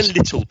out. That's a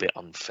little bit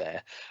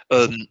unfair.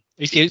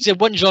 He's done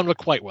one genre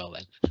quite well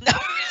then. No,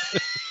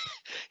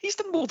 he's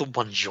done more than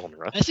one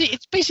genre. I see.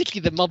 It's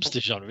basically the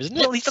mobster genre, isn't it?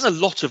 Well, he's done a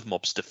lot of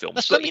mobster films.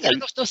 That's what I mean. I'm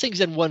not saying he's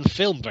done one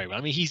film very well.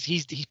 I mean,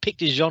 he's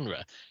picked his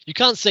genre. You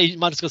can't say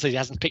Martin Scorsese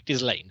hasn't picked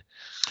his lane.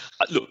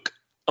 Look,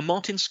 I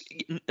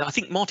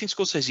think Martin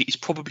Scorsese is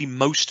probably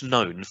most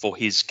known for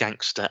his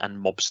gangster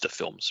and mobster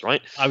films,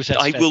 right? I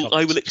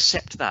will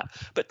accept that.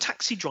 But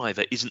Taxi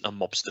Driver isn't a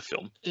mobster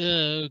film.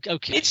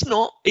 Okay. It's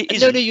not. No,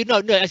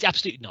 it's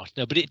absolutely not.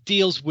 No, but it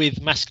deals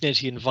with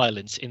masculinity and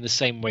violence in the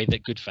same way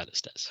that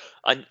Goodfellas does.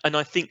 And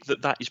I think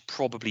that is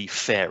probably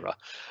fairer.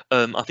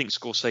 I think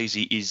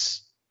Scorsese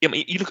is. I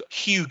mean, you look at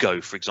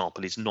Hugo, for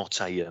example, is not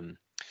the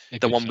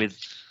one with.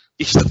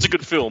 It's not a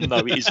good film. No,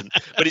 it isn't.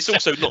 But it's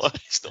also not.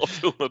 It's not a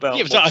film about.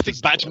 Yeah, I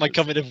think back to my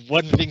comment of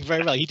one thing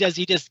very well. He does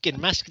again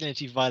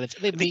masculinity, violence,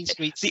 and mean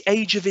streets. The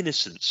Age of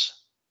Innocence.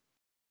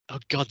 Oh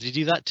God, did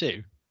you do that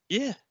too?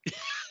 Yeah.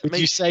 Would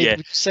you say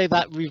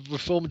that we've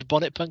reformed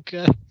bonnet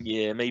punker?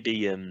 Yeah, maybe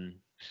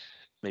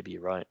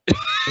you're right.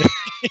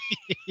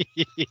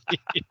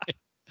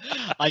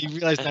 I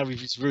realise now we've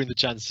just ruined the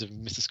chance of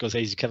Mr.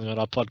 Scorsese coming on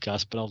our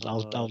podcast, but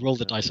I'll roll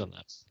the dice on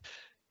that.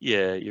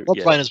 Yeah, Rob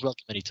Reiner's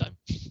welcome anytime.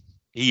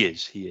 He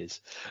is.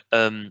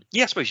 I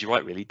suppose you're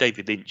right, really.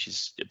 David Lynch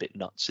is a bit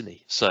nuts, isn't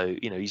he? So,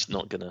 he's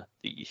not going to...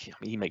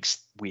 he makes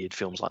weird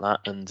films like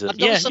that. And I'm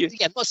not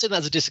saying that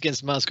as a diss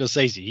against Martin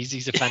Scorsese.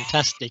 He's a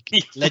fantastic,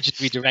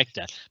 legendary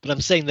director. But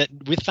I'm saying that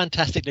with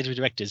fantastic legendary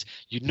directors,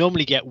 you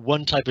normally get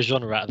one type of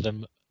genre out of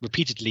them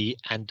repeatedly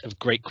and of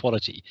great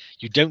quality.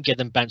 You don't get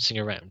them bouncing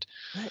around.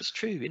 That's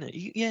true, isn't it?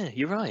 Yeah,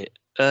 you're right.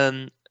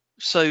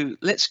 So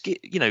let's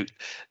get...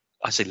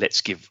 I say let's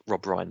give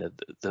Rob Reiner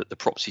the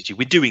props he's due.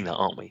 We're doing that,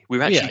 aren't we?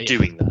 We're actually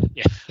doing that.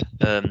 Yeah.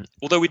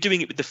 Although we're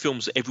doing it with the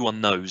films that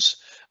everyone knows,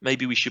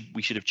 maybe we should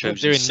have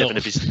chosen 7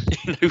 of his.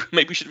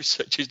 Maybe we should have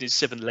chosen his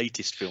 7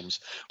 latest films.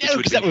 Which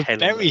would that would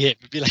bury him.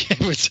 It'd be like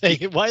everyone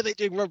saying, "Why are they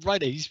doing Rob Reiner?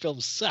 These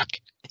films suck."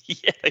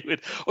 Yeah, they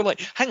would. Or like,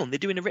 hang on, they're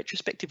doing a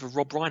retrospective of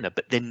Rob Reiner,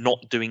 but they're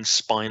not doing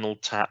Spinal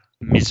Tap,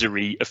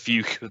 Misery, A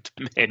Few Good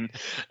Men,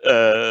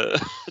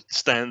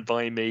 Stand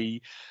By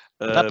Me.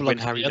 That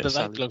belongs to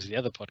the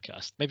other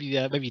podcast.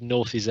 Maybe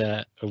North is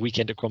a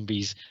Weekend at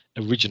Crombie's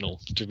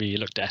original to be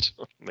looked at.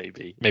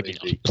 Maybe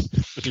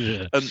not.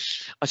 Yeah.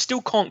 I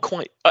still can't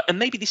quite. And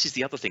maybe this is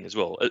the other thing as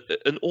well.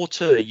 An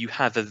auteur, you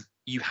have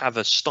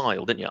a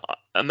style, don't you?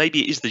 And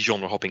maybe it is the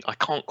genre hopping. I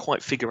can't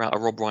quite figure out a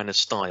Rob Reiner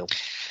style.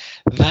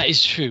 That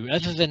is true.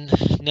 Other than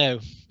no.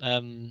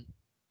 I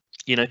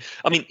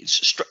mean,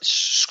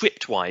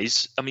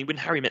 script-wise, I mean, When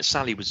Harry Met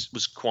Sally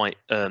was quite.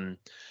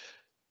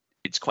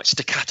 It's quite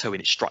staccato in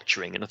its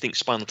structuring, and I think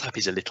Spinal Tap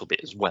is a little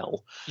bit as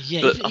well.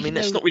 Yeah, but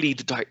that's not really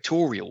the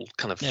directorial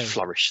kind of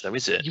flourish, though,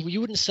 is it?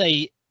 You wouldn't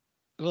say.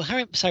 Well,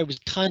 Harry Met Sally was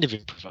kind of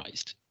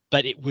improvised,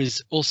 but it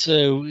was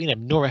also,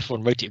 nor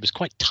everyone wrote it. It was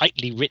quite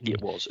tightly written.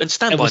 It was, and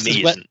Stand By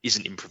Me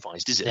isn't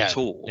improvised, is it at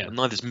all? No.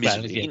 Neither's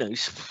Misery.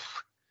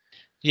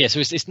 Yeah, so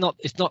it's not.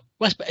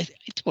 Well,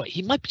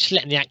 he might be just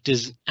letting the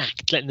actors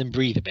act, letting them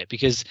breathe a bit,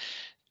 because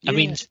I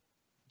mean.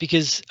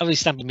 because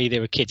obviously Stand By Me,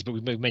 they were kids, but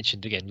we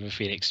mentioned again River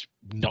Phoenix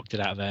knocked it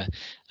out of there.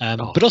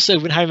 But also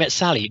when Harry Met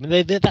Sally, I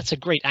mean, that's a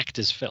great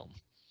actors film.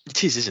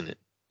 It is, isn't it?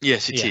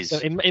 Yes, it is. So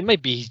it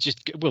might be he's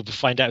just, we'll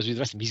find out as with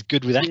the rest of them. He's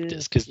good with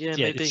actors because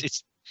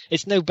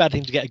it's no bad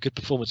thing to get a good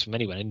performance from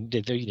anyone, and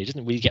he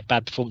doesn't really get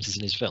bad performances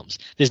in his films.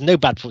 There's no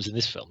bad performance in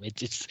this film.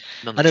 It's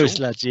I know it's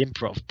largely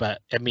improv,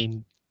 but I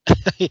mean,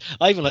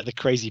 I even like the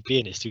crazy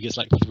pianist who gets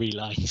like 3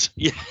 lines.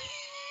 Yeah.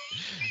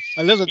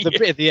 I love the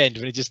bit at the end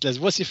when he just says,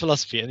 "What's your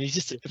philosophy?" And he's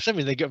just, for some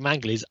reason, they got him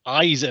angle. His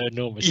eyes are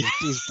enormous. Yeah.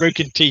 His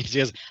broken teeth. He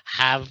goes,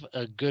 "Have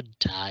a good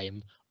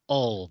time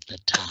all the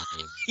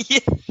time." Yeah.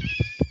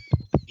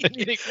 And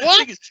you think,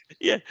 what?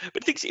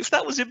 But if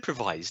that was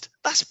improvised,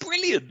 that's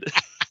brilliant.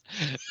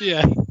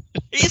 Yeah,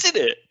 isn't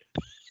it?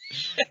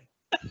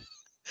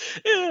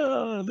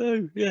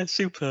 Yeah,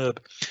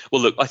 superb.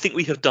 Well, look, I think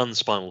we have done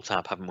Spinal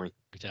Tap, haven't we?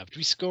 We have. Do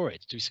we score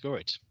it?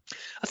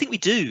 I think we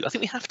do. I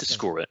think we have to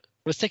score it.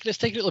 Let's take a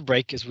little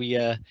break as we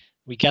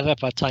gather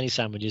up our tiny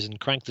sandwiches and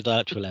crank the dial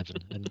up to 11,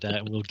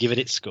 and we'll give it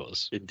its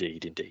scores.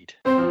 Indeed.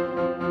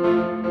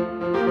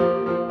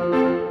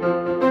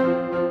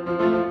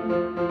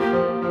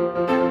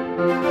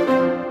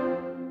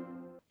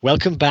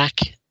 Welcome back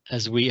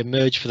as we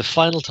emerge for the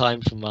final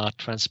time from our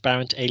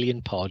transparent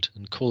alien pod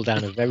and call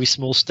down a very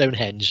small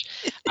Stonehenge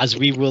as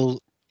we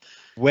will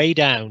weigh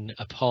down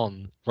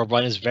upon Rob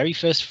Reiner's very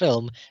first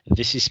film,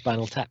 This Is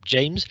Spinal Tap.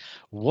 James,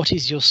 what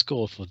is your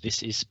score for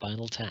This Is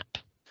Spinal Tap?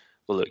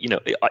 Well, look,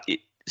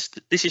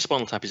 This Is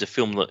Spinal Tap is a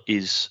film that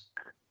is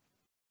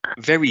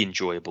very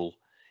enjoyable,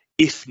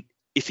 even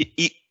if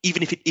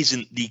it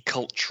isn't the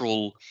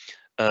cultural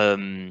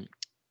behemoth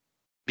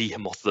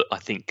that I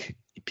think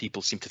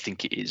people seem to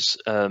think it is.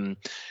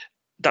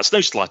 That's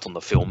no slight on the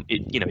film.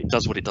 It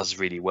does what it does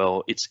really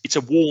well. It's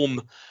a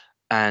warm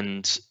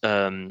and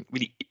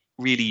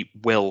really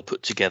well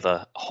put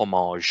together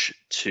homage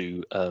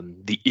to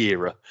the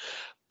era,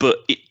 but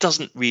it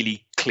doesn't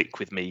really click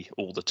with me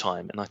all the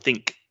time. And I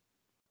think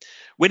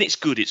when it's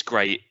good, it's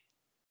great,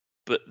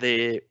 but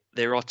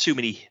there are too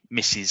many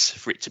misses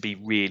for it to be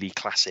really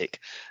classic.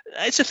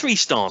 It's a 3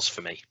 stars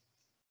for me.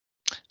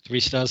 3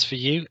 stars for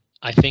you.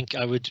 I think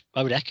I would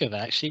echo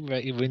that actually.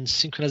 We're in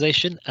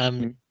synchronization.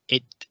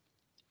 It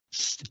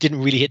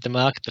didn't really hit the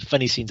mark. The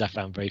funny scenes I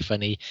found very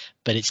funny,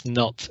 but it's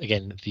not,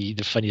 again, the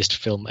funniest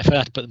film. If I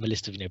had to put them on a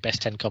list of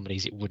best 10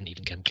 comedies, it wouldn't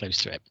even come close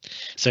to it.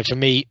 So for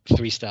me,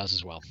 3 stars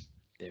as well.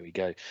 There we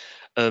go.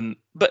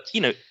 But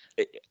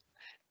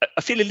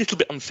I feel a little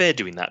bit unfair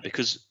doing that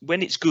because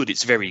when it's good,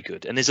 it's very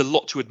good, and there's a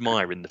lot to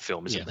admire in the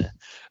film, isn't there?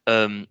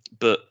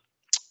 But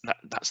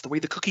that's the way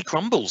the cookie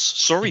crumbles.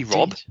 Sorry, indeed.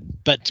 Rob.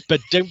 But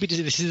don't be.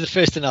 This is the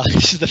first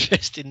This is the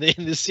first in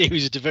the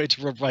series devoted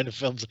to Rob Reiner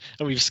films,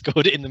 and we've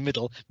scored it in the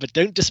middle. But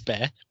don't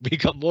despair. We've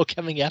got more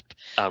coming up.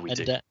 We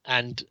do.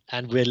 And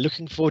we're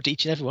looking forward to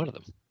each and every one of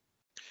them.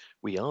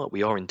 We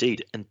are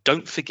indeed. And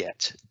don't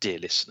forget, dear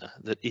listener,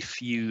 that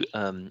if you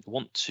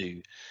want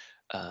to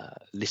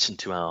listen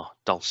to our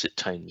dulcet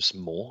tones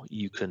more,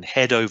 you can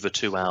head over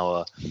to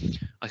our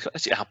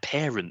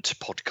parent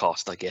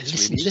podcast, I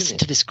guess. Listen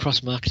to this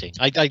cross marketing.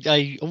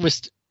 I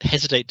almost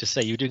hesitate to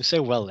say you're doing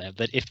so well there,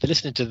 but if they're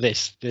listening to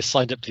this, they're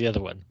signed up to the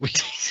other one.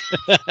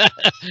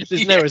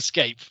 There's no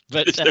escape.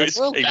 But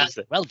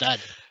well done.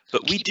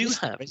 But we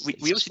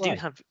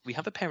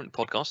have a parent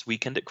podcast,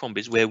 Weekend at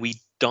Crombie's, where we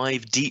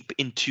dive deep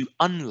into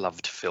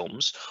unloved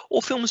films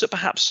or films that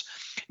perhaps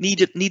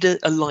need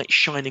a light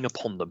shining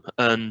upon them.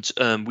 And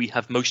we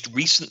have most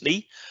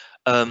recently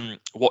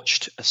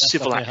watched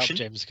Civil Action.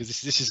 James,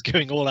 because this is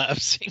going all out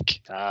of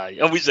sync.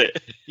 Is it?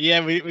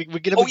 Yeah, we're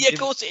gonna. Oh yeah, of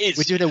course it is.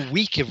 We're doing a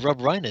week of Rob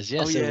Reiners.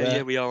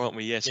 Yeah. We are, aren't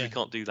we? Yes, we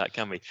can't do that,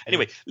 can we?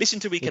 Anyway,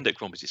 listen to Weekend at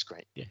Crombie's. It's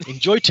great. Yeah.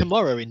 Enjoy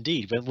tomorrow,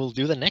 indeed, when we'll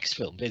do the next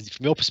film.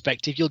 From your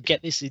perspective, you'll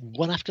get this in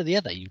one after the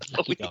other. You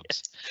lucky dogs.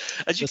 Yes.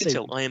 As you can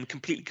tell, I am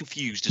completely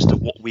confused as to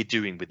what we're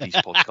doing with these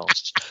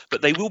podcasts,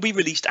 but they will be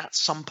released at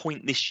some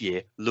point this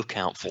year. Look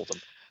out for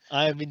them.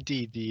 I am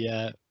indeed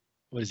the.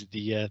 What is it?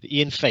 The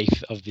Ian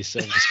Faith of this.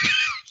 This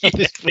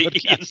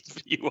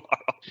podcast. You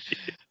are.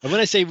 And when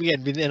I say we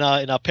in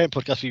our parent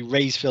podcast, we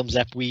raise films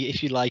up. We,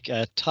 if you like,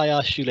 tie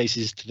our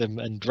shoelaces to them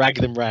and drag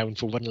them round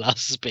for one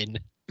last spin.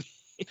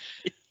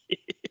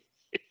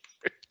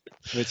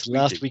 So it's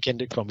last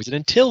Weekend at Crombie's, and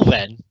until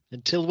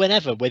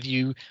whenever, whether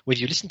you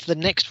listen to the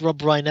next Rob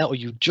Reiner or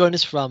you join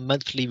us for our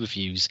monthly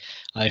reviews,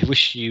 I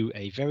wish you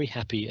a very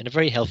happy and a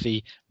very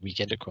healthy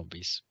Weekend at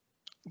Crombie's.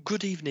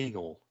 Good evening,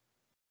 all.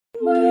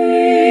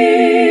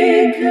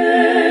 Weekend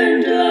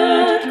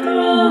at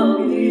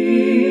Crombie's.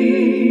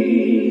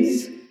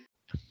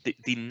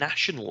 The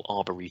National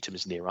Arboretum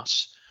is near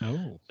us.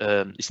 Oh.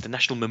 It's the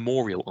National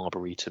Memorial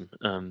Arboretum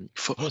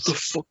for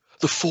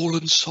the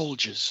fallen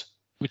soldiers.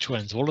 Which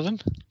ones? All of them?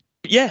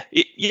 Yeah,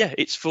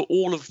 it's for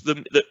all of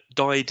them that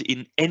died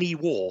in any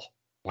war.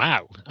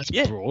 Wow, that's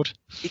broad.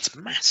 It's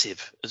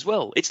massive as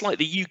well. It's like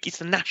it's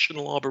the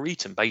National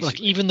Arboretum, basically. Like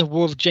even the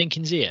War of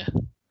Jenkins' Ear.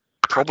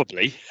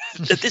 Probably.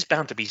 There's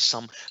bound to be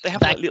some. They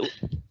have little.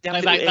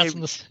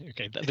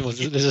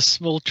 There's a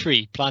small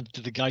tree planted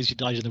to the guys who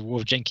died in the War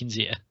of Jenkins'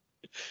 Ear.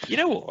 You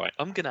know what? Right?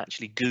 I'm going to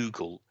actually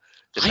Google.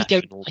 The I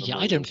National don't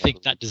Memorial think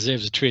Library. that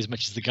deserves a tree as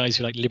much as the guys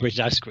who like liberated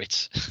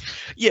Auschwitz.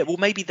 Yeah, well,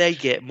 maybe they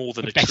get more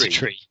than A a better tree.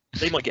 tree.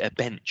 They might get a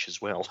bench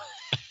as well.